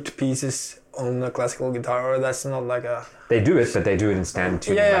lute pieces on a classical guitar, or that's not like a... They do it, but they do it in standard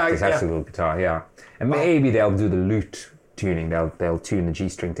tuning, like the classical guitar, yeah. And maybe they'll do the lute tuning. They'll tune the G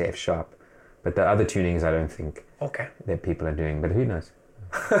string to F sharp. But the other tunings, I don't think that people are doing. But who knows?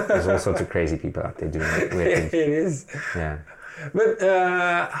 There's all sorts of crazy people out there doing weird things. It is. Yeah. But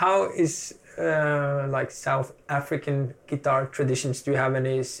how is like South African guitar traditions? Do you have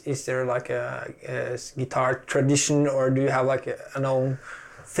any? Is there like a guitar tradition, or do you have like an own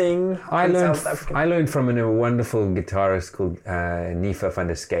thing? I learned from a wonderful guitarist called Nifa van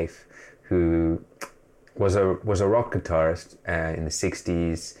der Schyff, who was a rock guitarist in the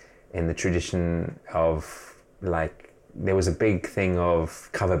 60s, in the tradition of like, there was a big thing of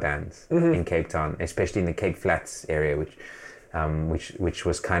cover bands in Cape Town, especially in the Cape Flats area, which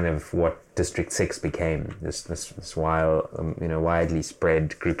was kind of what District 6 became. This widely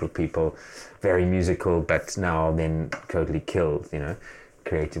spread group of people, very musical, but now then totally killed,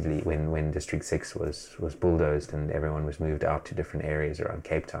 creatively when District 6 was bulldozed and everyone was moved out to different areas around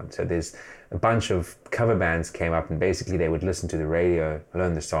Cape Town. So there's a bunch of cover bands came up, and basically they would listen to the radio,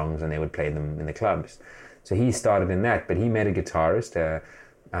 learn the songs, and they would play them in the clubs. So he started in that, but he met a guitarist,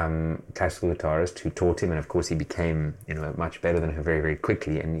 classical guitarist, who taught him, and of course he became much better than her very, very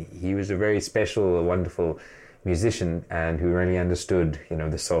quickly. And he was a very special, wonderful musician, and who really understood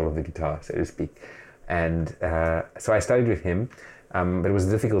the soul of the guitar, so to speak. And so I studied with him. But it was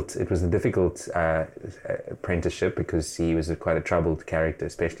a difficult apprenticeship, because he was quite a troubled character,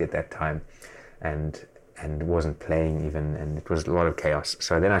 especially at that time, and wasn't playing even, and it was a lot of chaos.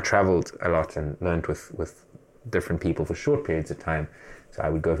 So then I traveled a lot and learned with different people for short periods of time. So I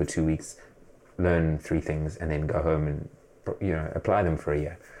would go for 2 weeks, learn 3 things, and then go home and apply them for a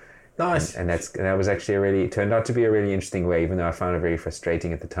year. Nice. And that was actually it turned out to be a really interesting way, even though I found it very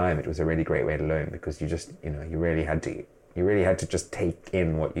frustrating at the time. It was a really great way to learn, because you just you really had to just take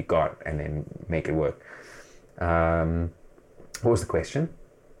in what you got and then make it work. What was the question?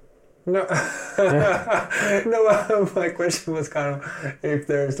 No, my question was kind of if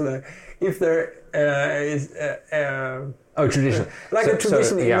there is tradition, like a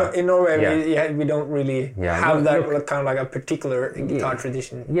tradition in Norway. We don't really have that kind of like a particular guitar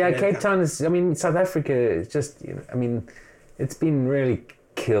tradition. Yeah, Cape Town is. I mean, South Africa is just. It's been really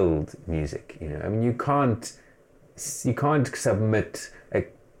killed music. I mean, you can't submit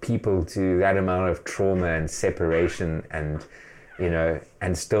people to that amount of trauma and separation, and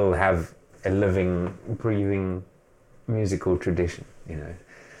and still have a living, breathing musical tradition.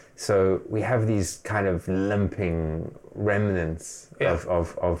 So we have these kind of limping remnants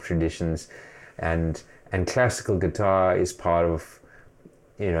of traditions, and classical guitar is part of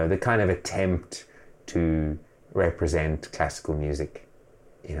the kind of attempt to represent classical music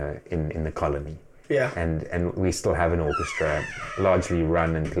in the colony. Yeah. And we still have an orchestra, largely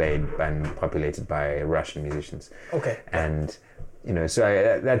run and played and populated by Russian musicians. Okay. And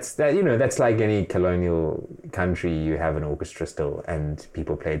so that's like any colonial country. You have an orchestra still, and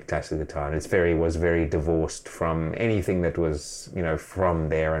people played classical guitar, and it was very divorced from anything that was from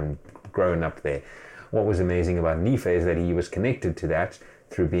there and grown up there. What was amazing about Nifa is that he was connected to that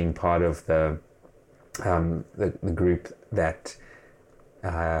through being part of the group that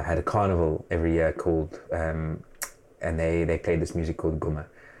had a carnival every year called, and they played this music called Guma,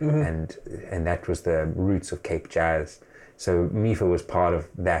 and that was the roots of Cape Jazz. So Nifa was part of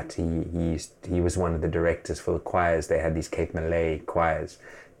that. He was one of the directors for the choirs. They had these Cape Malay choirs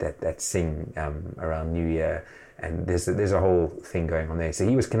that sing around New Year, and there's a whole thing going on there. So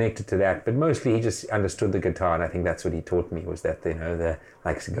he was connected to that, but mostly he just understood the guitar, and I think that's what he taught me, was that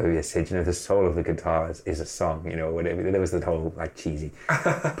like Segovia said, the soul of the guitar is a song, whatever. There was that whole like cheesy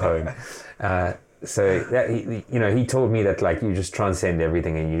poem. So that he told me that like you just transcend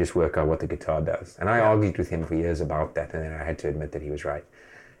everything and you just work out what the guitar does. And I argued with him for years about that, and then I had to admit that he was right.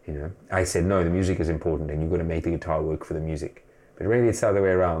 I said no, the music is important, and you've got to make the guitar work for the music. But really, it's the other way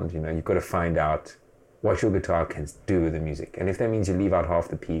around. You've got to find out what your guitar can do with the music, and if that means you leave out half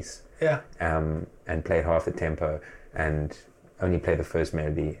the piece, and play half the tempo, and only play the first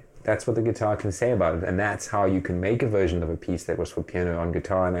melody, that's what the guitar can say about it, and that's how you can make a version of a piece that was for piano on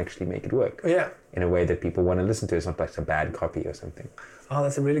guitar and actually make it work. Yeah. In a way that people want to listen to. It's not like a bad copy or something. Oh,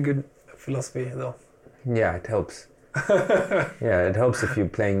 that's a really good philosophy, though. Yeah, it helps. Yeah, it helps if you're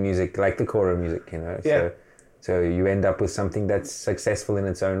playing music like the choral music, Yeah. So you end up with something that's successful in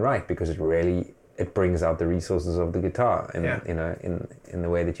its own right, because it really it brings out the resources of the guitar, and Yeah. you know, in the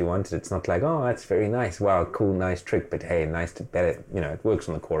way that you want it. It's not like, oh, that's very nice, wow, cool, nice trick, but hey, nice to better, you know, it works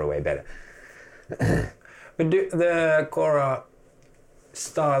on the Cora way better. But the Cora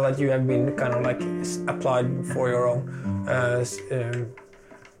style that you have been kind of like applied for your own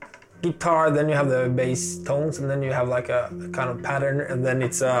guitar, then you have the bass tones, and then you have like a kind of pattern, and then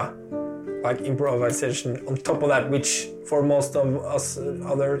it's a like improvisation on top of that, which for most of us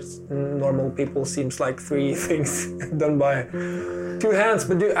other normal people seems like three things done by two hands.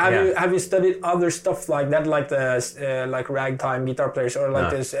 But have you studied other stuff like that, like the like ragtime guitar players, or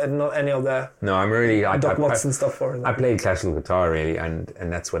like No. this any of the No, I'm really Doc Watson stuff for I played classical guitar really, and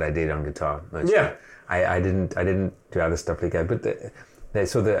that's what I did on guitar mostly. Yeah. I didn't do other stuff like that. But the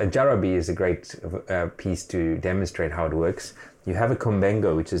Jarabi is a great piece to demonstrate how it works. You have a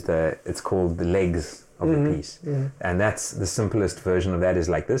kombengo, which is it's called the legs of the piece, and that's the simplest version of that is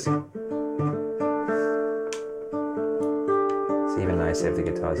like this. It's even nice if the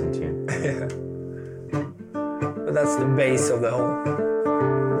guitar's in tune. But that's the base of the whole.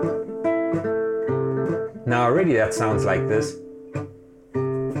 Now already that sounds like this,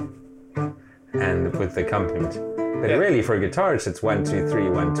 and with the accompaniment. But Yeah. really for a guitar it's 1 2 3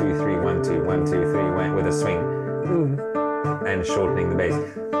 1 2 3 1 2 1 2 3 with a swing and shortening the bass.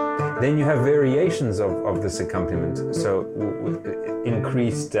 Then you have variations of this accompaniment. So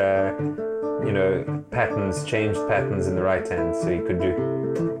increased, patterns, changed patterns in the right hand. So you could do.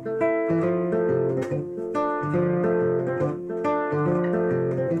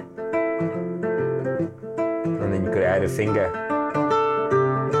 And then you could add a finger.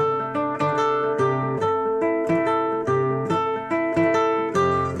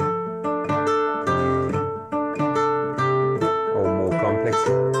 Or more complex.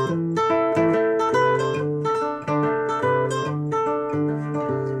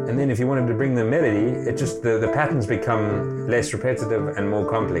 And then if you wanted to bring the melody, it just the patterns become less repetitive and more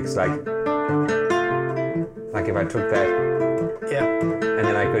complex. Like if I took that Yeah. and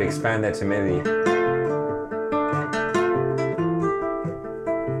then I could expand that to melody.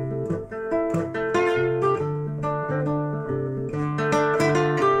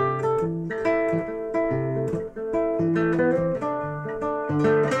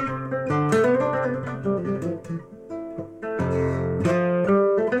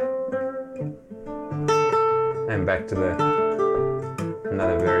 And back to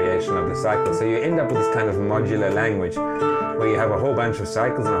another variation of the cycle. So you end up with this kind of modular language where you have a whole bunch of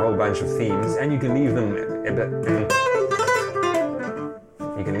cycles and a whole bunch of themes, and you can leave them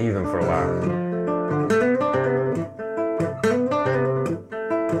for a while.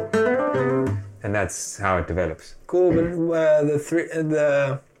 And that's how it develops. Cool, but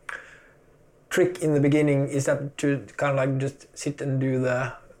the trick in the beginning is that to kind of like just sit and do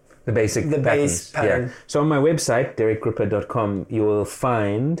the The bass patterns, pattern. Yeah. So on my website, derekgripper.com, you will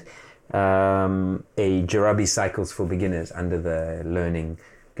find a Jarabi Cycles for Beginners under the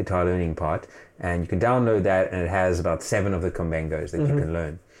guitar learning part. And you can download that, and it has about 7 of the kombengos that you can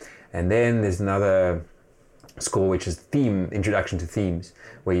learn. And then there's another score, which is theme, Introduction to Themes,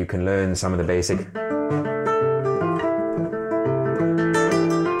 where you can learn some of the basic.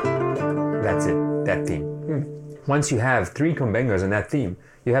 That's it, that theme. Once you have 3 kombengos in that theme,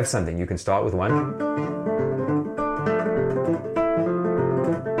 you have something. You can start with one,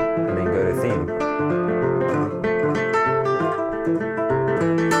 and then go to theme.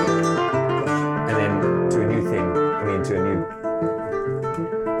 And then to a new theme,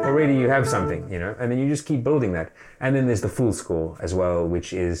 already you have something, and then you just keep building that. And then there's the full score as well,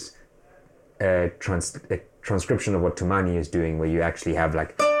 which is a transcription of what Tumani is doing, where you actually have an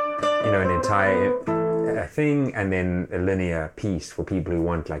entire thing and then a linear piece for people who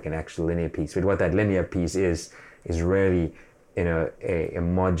want like an actual linear piece. But what that linear piece is really, a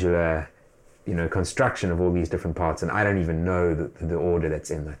modular, construction of all these different parts. And I don't even know the order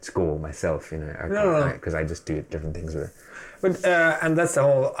that's in that score myself, because I just do different things with it. But and that's the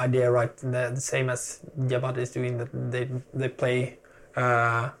whole idea, right? The same as Jabhat is doing, that they play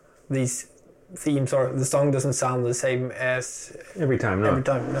these themes, or the song doesn't sound the same as every time. No. Every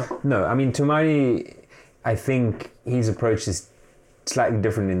time, no. No, I mean Tumani, I think his approach is slightly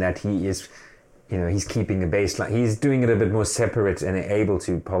different in that he is, he's keeping a bass line. He's doing it a bit more separate and able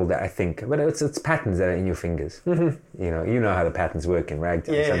to hold that, I think. But it's patterns that are in your fingers. Mm-hmm. You know how the patterns work in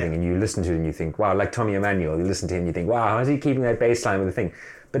ragtime or something, and you listen to it and you think, wow, like Tommy Emmanuel, you listen to him and you think, wow, how is he keeping that bass line with the thing?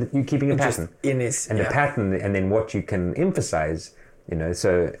 But you're keeping a pattern. The pattern, and then what you can emphasize,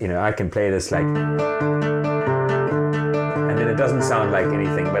 so, I can play this like, and then it doesn't sound like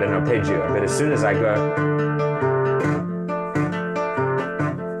anything but an arpeggio. But as soon as I go,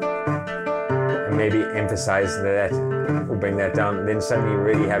 maybe emphasize that or bring that down, then suddenly you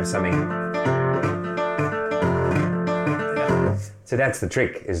really have something. So that's the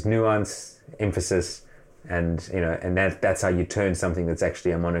trick: is nuance, emphasis, and that's how you turn something that's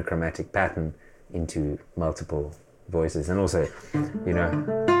actually a monochromatic pattern into multiple voices. And also,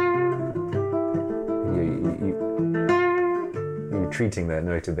 you're treating the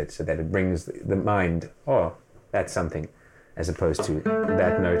note a bit so that it brings the mind, oh, that's something, as opposed to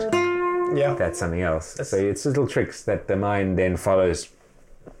that note, that's something else. So it's little tricks that the mind then follows.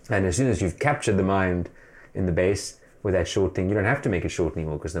 And as soon as you've captured the mind in the bass with that short thing, you don't have to make it short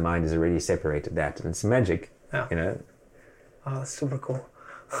anymore because the mind has already separated that. And it's magic, Oh, that's super cool.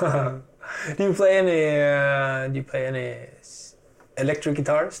 Do you play any electric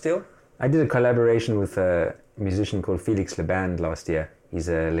guitar still? I did a collaboration with a musician called Felix Leband last year. He's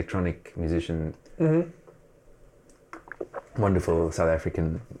an electronic musician, wonderful South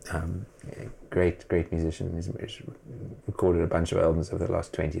African, great musician. He's recorded a bunch of albums over the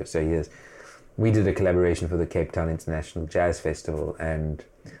last 20 or so years. We did a collaboration for the Cape Town International Jazz Festival, and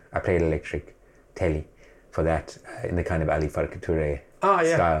I played electric telly for that in the kind of Ali Farka Touré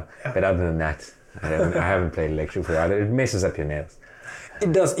style. Yeah. But other than that, I haven't played electric for that. It messes up your nails.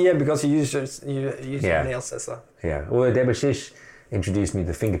 It does, because you use your nails as well. Yeah. Well, Debashish introduced me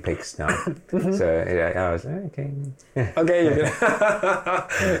to finger picks now. So I was okay. Okay, you're good.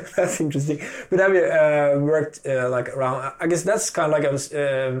 That's interesting. But have you worked around? I guess that's kind of like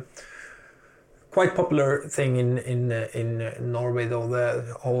a quite popular thing in Norway, though.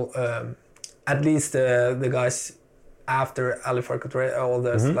 The whole, at least the guys after Ali Farka Touré, all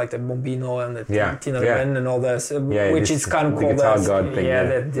the like the Bombino and the Tina Ren and all this, which is kind of called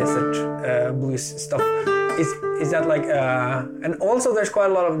the desert blues stuff. Is that like and also there's quite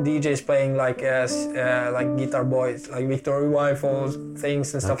a lot of DJs playing like Guitar Boys, like Victor Rifles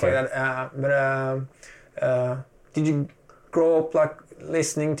things and stuff like that. But did you grow up like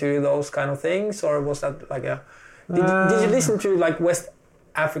listening to those kind of things, or was that like did you listen to like West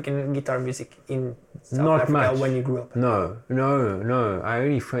African guitar music in South Africa when you grew up? No. I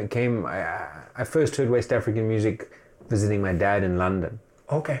only I first heard West African music visiting my dad in London.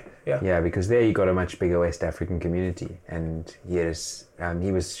 Okay, yeah. Yeah, because there you got a much bigger West African community, and he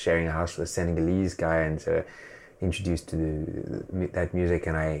was sharing a house with a Senegalese guy, and so introduced to that music,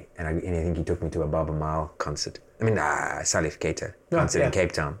 and I think he took me to a Baba Mal concert. I mean, Salif Keita concert in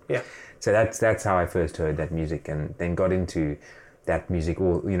Cape Town. Yeah. So that's how I first heard that music, and then got into that music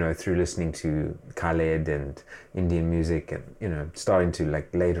all through listening to Khaled and Indian music, and starting to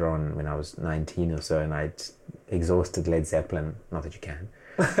like later on when I was 19 or so, and I'd exhausted Led Zeppelin. Not that you can.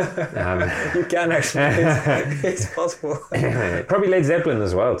 You can actually. It's possible. Probably Led Zeppelin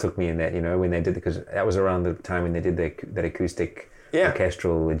as well took me in that, when they did, because that was around the time when they did that acoustic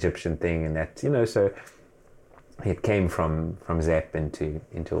orchestral Egyptian thing, and that so it came from Zepp into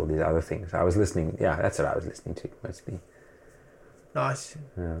all these other things. I was listening. Yeah, that's what I was listening to mostly. Nice.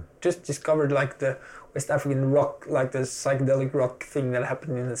 Yeah. Just discovered like the West African rock, like the psychedelic rock thing that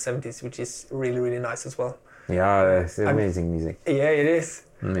happened in the 70s, which is really, really nice as well. Yeah, it's amazing music. Yeah, it is.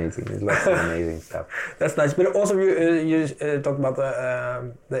 Amazing. There's lots of amazing stuff. That's nice. But also you talked about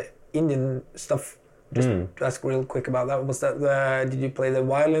the Indian stuff. Just to ask real quick about that. Was that did you play the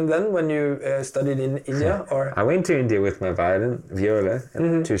violin then when you studied in India? Or I went to India with my viola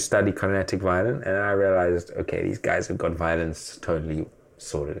to study Carnatic violin, and I realized, okay, these guys have got violins totally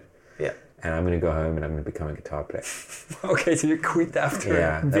sorted. Yeah. And I'm going to go home and I'm going to become a guitar player. Okay, so you quit after.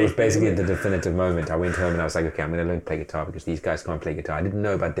 Yeah, that was basically the definitive moment. I went home and I was like, okay, I'm going to learn to play guitar because these guys can't play guitar. I didn't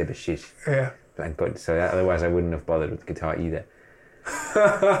know about Debashish. Yeah. Thank God. So otherwise I wouldn't have bothered with guitar either.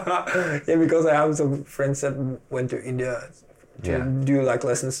 Yeah, because I have some friends that went to India to do like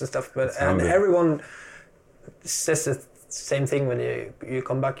lessons and stuff, and everyone says the same thing when you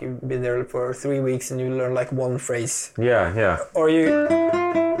come back. You've been there for 3 weeks and you learn like one phrase. Yeah. Or you.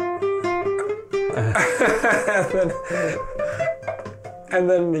 and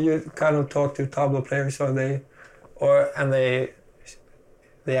then you kind of talk to tabla players, and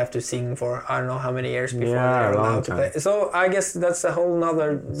they have to sing for I don't know how many years before they're allowed to play. So I guess that's a whole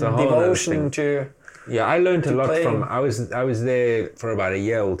nother devotion to. Yeah, I learned a lot from. I was there for about a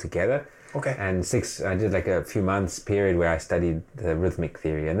year altogether. Okay. And I did like a few months period where I studied the rhythmic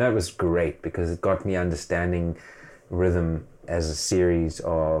theory, and that was great because it got me understanding rhythm as a series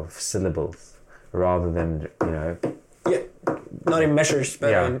of syllables rather than Yeah. Not in measures,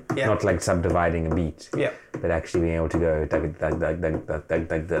 but not like subdividing a beat. Yeah. But actually being able to go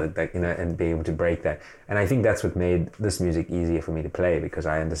and be able to break that. And I think that's what made this music easier for me to play because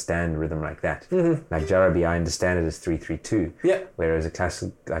I understand rhythm like that. Mm-hmm. Like Jarabi, I understand it as 3-3-2. Yeah. Whereas a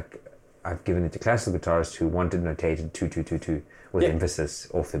classic like I've given it to classical guitarists who wanted notated 2-2-2-2 with emphasis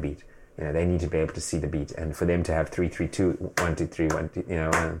off the beat. You know, they need to be able to see the beat, and for them to have 3-3-2, 1-2-3, 1-2, you know,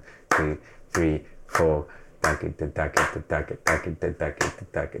 1, 2, 3, 4, it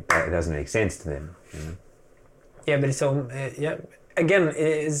doesn't make sense to them. You know? Yeah, but it's so Again,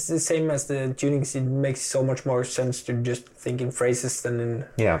 it's the same as the tunings. It makes so much more sense to just think in phrases than in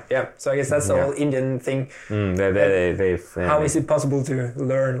So I guess that's the whole Indian thing. How is it possible to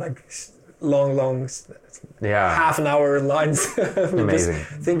learn like long half an hour lines? Amazing.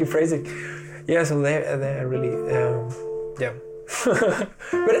 Just thinking phrasing. Yeah, so they're really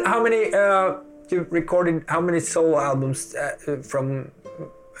But how many you recorded? How many solo albums from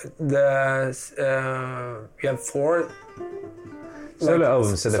the? You have 4. Solo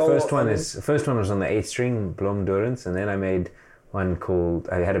albums. So the first one was on the 8-string Blom Durance, and then I made one called.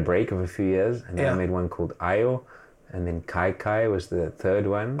 I had a break of a few years, and then I made one called Ayo, and then Kai Kai was the third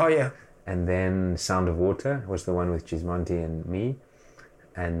one. Oh yeah. And then Sound of Water was the one with Gismonti and me,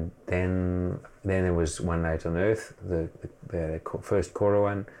 and then there was One Night on Earth, the first Kora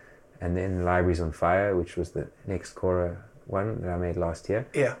one, and then Libraries on Fire, which was the next Kora one that I made last year.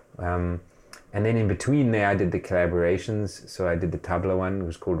 Yeah. And then in between there, I did the collaborations. So I did the tabla one, it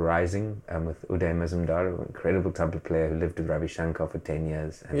was called Rising, with Uday Mazumdar, an incredible tabla player who lived with Ravi Shankar for 10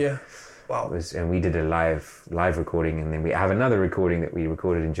 years. And wow. And we did a live recording, and then we have another recording that we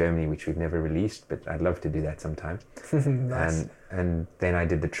recorded in Germany, which we've never released, but I'd love to do that sometime. Nice. And then I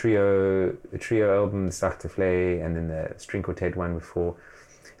did the trio album, the Sachte Flay, and then the string quartet one before.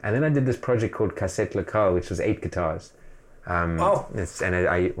 And then I did this project called Cassette Locale, which was 8 guitars. And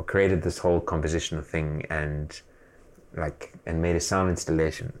I created this whole compositional thing and made a sound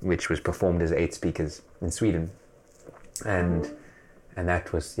installation which was performed as 8 speakers in Sweden, and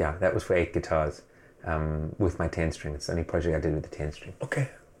that was for 8 guitars with my 10-string. It's the only project I did with the 10-string.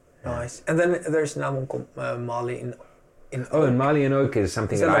 Okay, nice. And then there's an album called Mali in Oak. And Mali in Oak is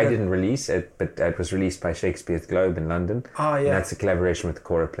something that I didn't release, but it was released by Shakespeare's Globe in London. And that's a collaboration with the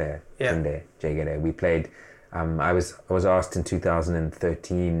Kora player Tunde Jegede. We played. I was asked in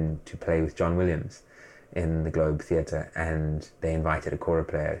 2013 to play with John Williams in the Globe Theatre, and they invited a Kora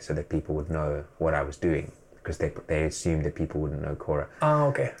player so that people would know what I was doing, because they assumed that people wouldn't know Kora. Oh,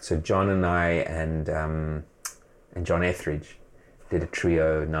 okay. So John and I and John Etheridge did a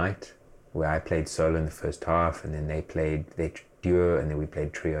trio night where I played solo in the first half, and then they played their duo, and then we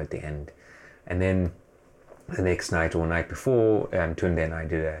played trio at the end. And then the next night or night before, Tunde and I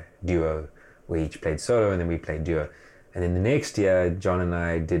did a duo. We each played solo, and then we played duo. And then the next year, John and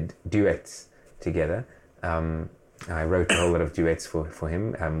I did duets together. I wrote a whole lot of duets for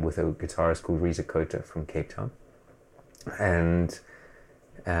him with a guitarist called Reza Kota from Cape Town. And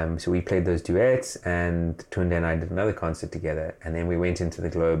so we played those duets, and Tunde and I did another concert together. And then we went into the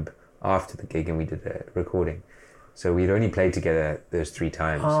Globe after the gig, and we did a recording. So we'd only played together those 3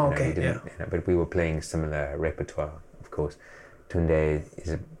 times. Oh, okay, but we were playing similar repertoire, of course. Tunde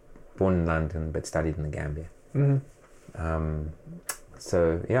is born in London but studied in the Gambia. Mm-hmm.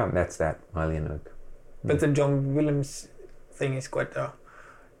 So yeah, that's that, Mali and Oak. But the John Williams thing is quite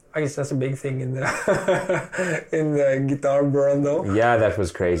I guess that's a big thing in the in the guitar world, though. Yeah, that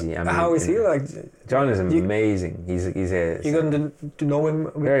was crazy. I mean, how is he like? John is amazing. He's you gotten to know him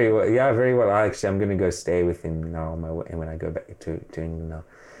very well. Yeah, very well. I'm going to go stay with him now on my way, when I go back to England now,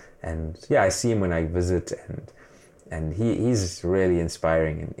 and yeah, I see him when I visit, and he's really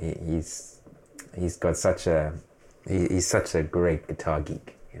inspiring, and he's got such a great guitar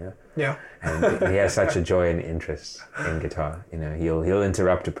geek, you know. Yeah. And he has such a joy and interest in guitar. You know, he'll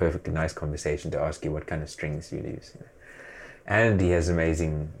interrupt a perfectly nice conversation to ask you what kind of strings you use. You know? And he has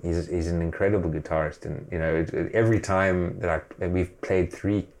amazing. He's an incredible guitarist, and you know, every time that we've played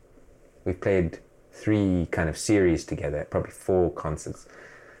three kind of series together, probably 4 concerts.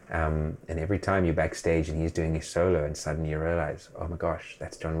 And every time you're backstage and he's doing his solo, and suddenly you realize, oh my gosh,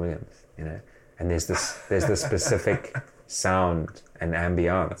 that's John Williams, you know. And there's this specific sound and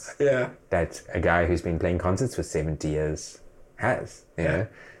ambience that a guy who's been playing concerts for 70 years has, you know,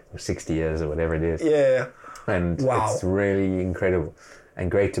 or 60 years or whatever it is. Yeah. And it's really incredible and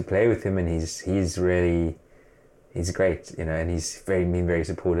great to play with him. And he's great, you know, and he's been very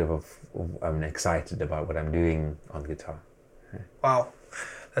supportive of I'm excited about what I'm doing on guitar. Wow.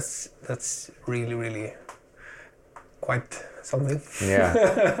 That's really, really quite something.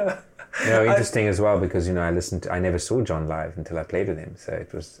 Yeah. You know, interesting as well, because, you know, I never saw John live until I played with him. So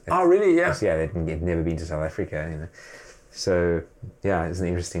it was... Oh, really? Yeah. Yeah, he'd never been to South Africa, you know. So, yeah, it's an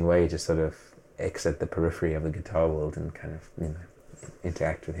interesting way to sort of exit the periphery of the guitar world and kind of, you know,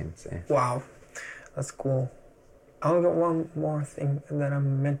 interact with him. So. Wow. That's cool. I've got one more thing that I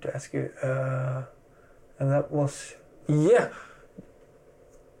meant to ask you, and that was, yeah,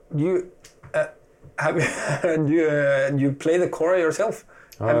 you have do you play the kora yourself?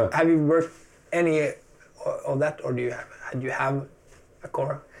 Have you worked any of that, or do you have a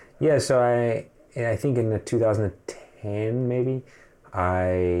kora? Yeah, so I think in 2010 maybe,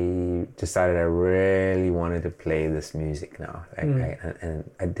 I decided I really wanted to play this music now. I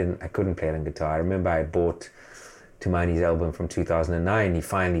couldn't play it on guitar. I remember I bought Toumani's album from 2009. He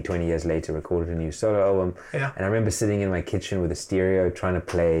finally, 20 years later, recorded a new solo album. Yeah. And I remember sitting in my kitchen with a stereo trying to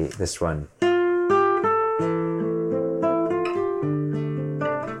play this one.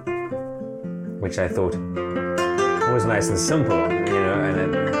 Which I thought was nice and simple, and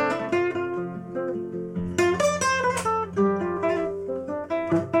then...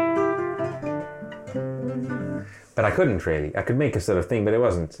 But I couldn't really. I could make a sort of thing, but it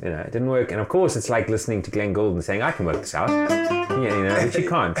wasn't, it didn't work. And of course, it's like listening to Glenn Goulden saying, I can work this out. Which you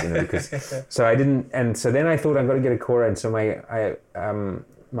can't, because... So I didn't... And so then I thought, I've got to get a kora. And so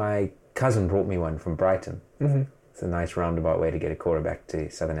my cousin brought me one from Brighton. Mm-hmm. It's a nice roundabout way to get a kora back to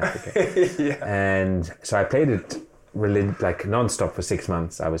Southern Africa. Yeah. And so I played it like non-stop for 6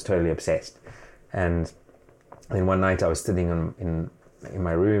 months. I was totally obsessed. And then one night I was sitting in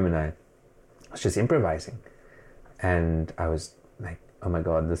my room and I was just improvising. And I was like, oh my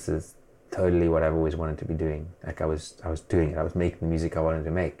God, this is totally what I've always wanted to be doing. Like I was doing it. I was making the music I wanted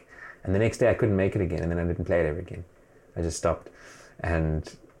to make. And the next day I couldn't make it again, and then I didn't play it ever again. I just stopped.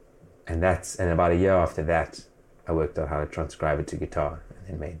 And about a year after that, I worked out how to transcribe it to guitar and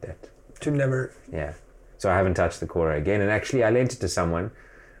then made that. To never... Yeah. So I haven't touched the kora again. And actually I lent it to someone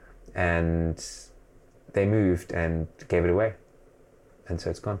and they moved and gave it away. And so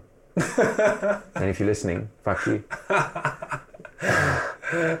it's gone. And if you're listening, fuck you.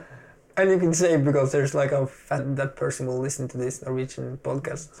 And you can say, because there's like that person will listen to this Norwegian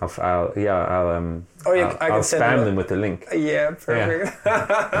podcast. I'll send spam them with the link. Yeah, perfect.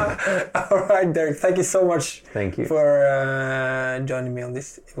 Yeah. All right, Derek, thank you so much. Thank you for joining me on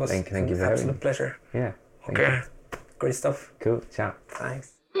this. It was thank you an for absolute pleasure. Yeah. Okay. Great stuff. Cool. Ciao.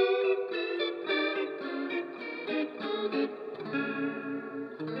 Thanks.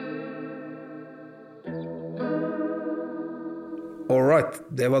 Alright,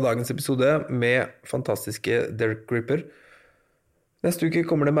 det var dagens episode med fantastiske Derek Gripper. Neste uke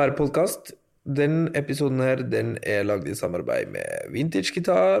kommer det mer podcast. Den episoden her, den laget I samarbeid med Vintage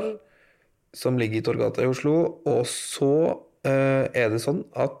Guitar, som ligger I Torgata I Oslo. Og så det sånn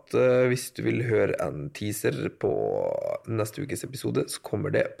at hvis du vil høre en teaser på neste ukes episode, så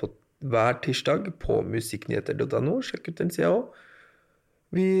kommer det på hver tirsdag på musikknyheter.no. Sjekk ut den siden også.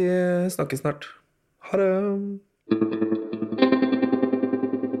 Vi snakkes snart. Ha det!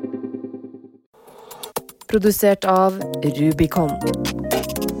 Produsert av Rubicon.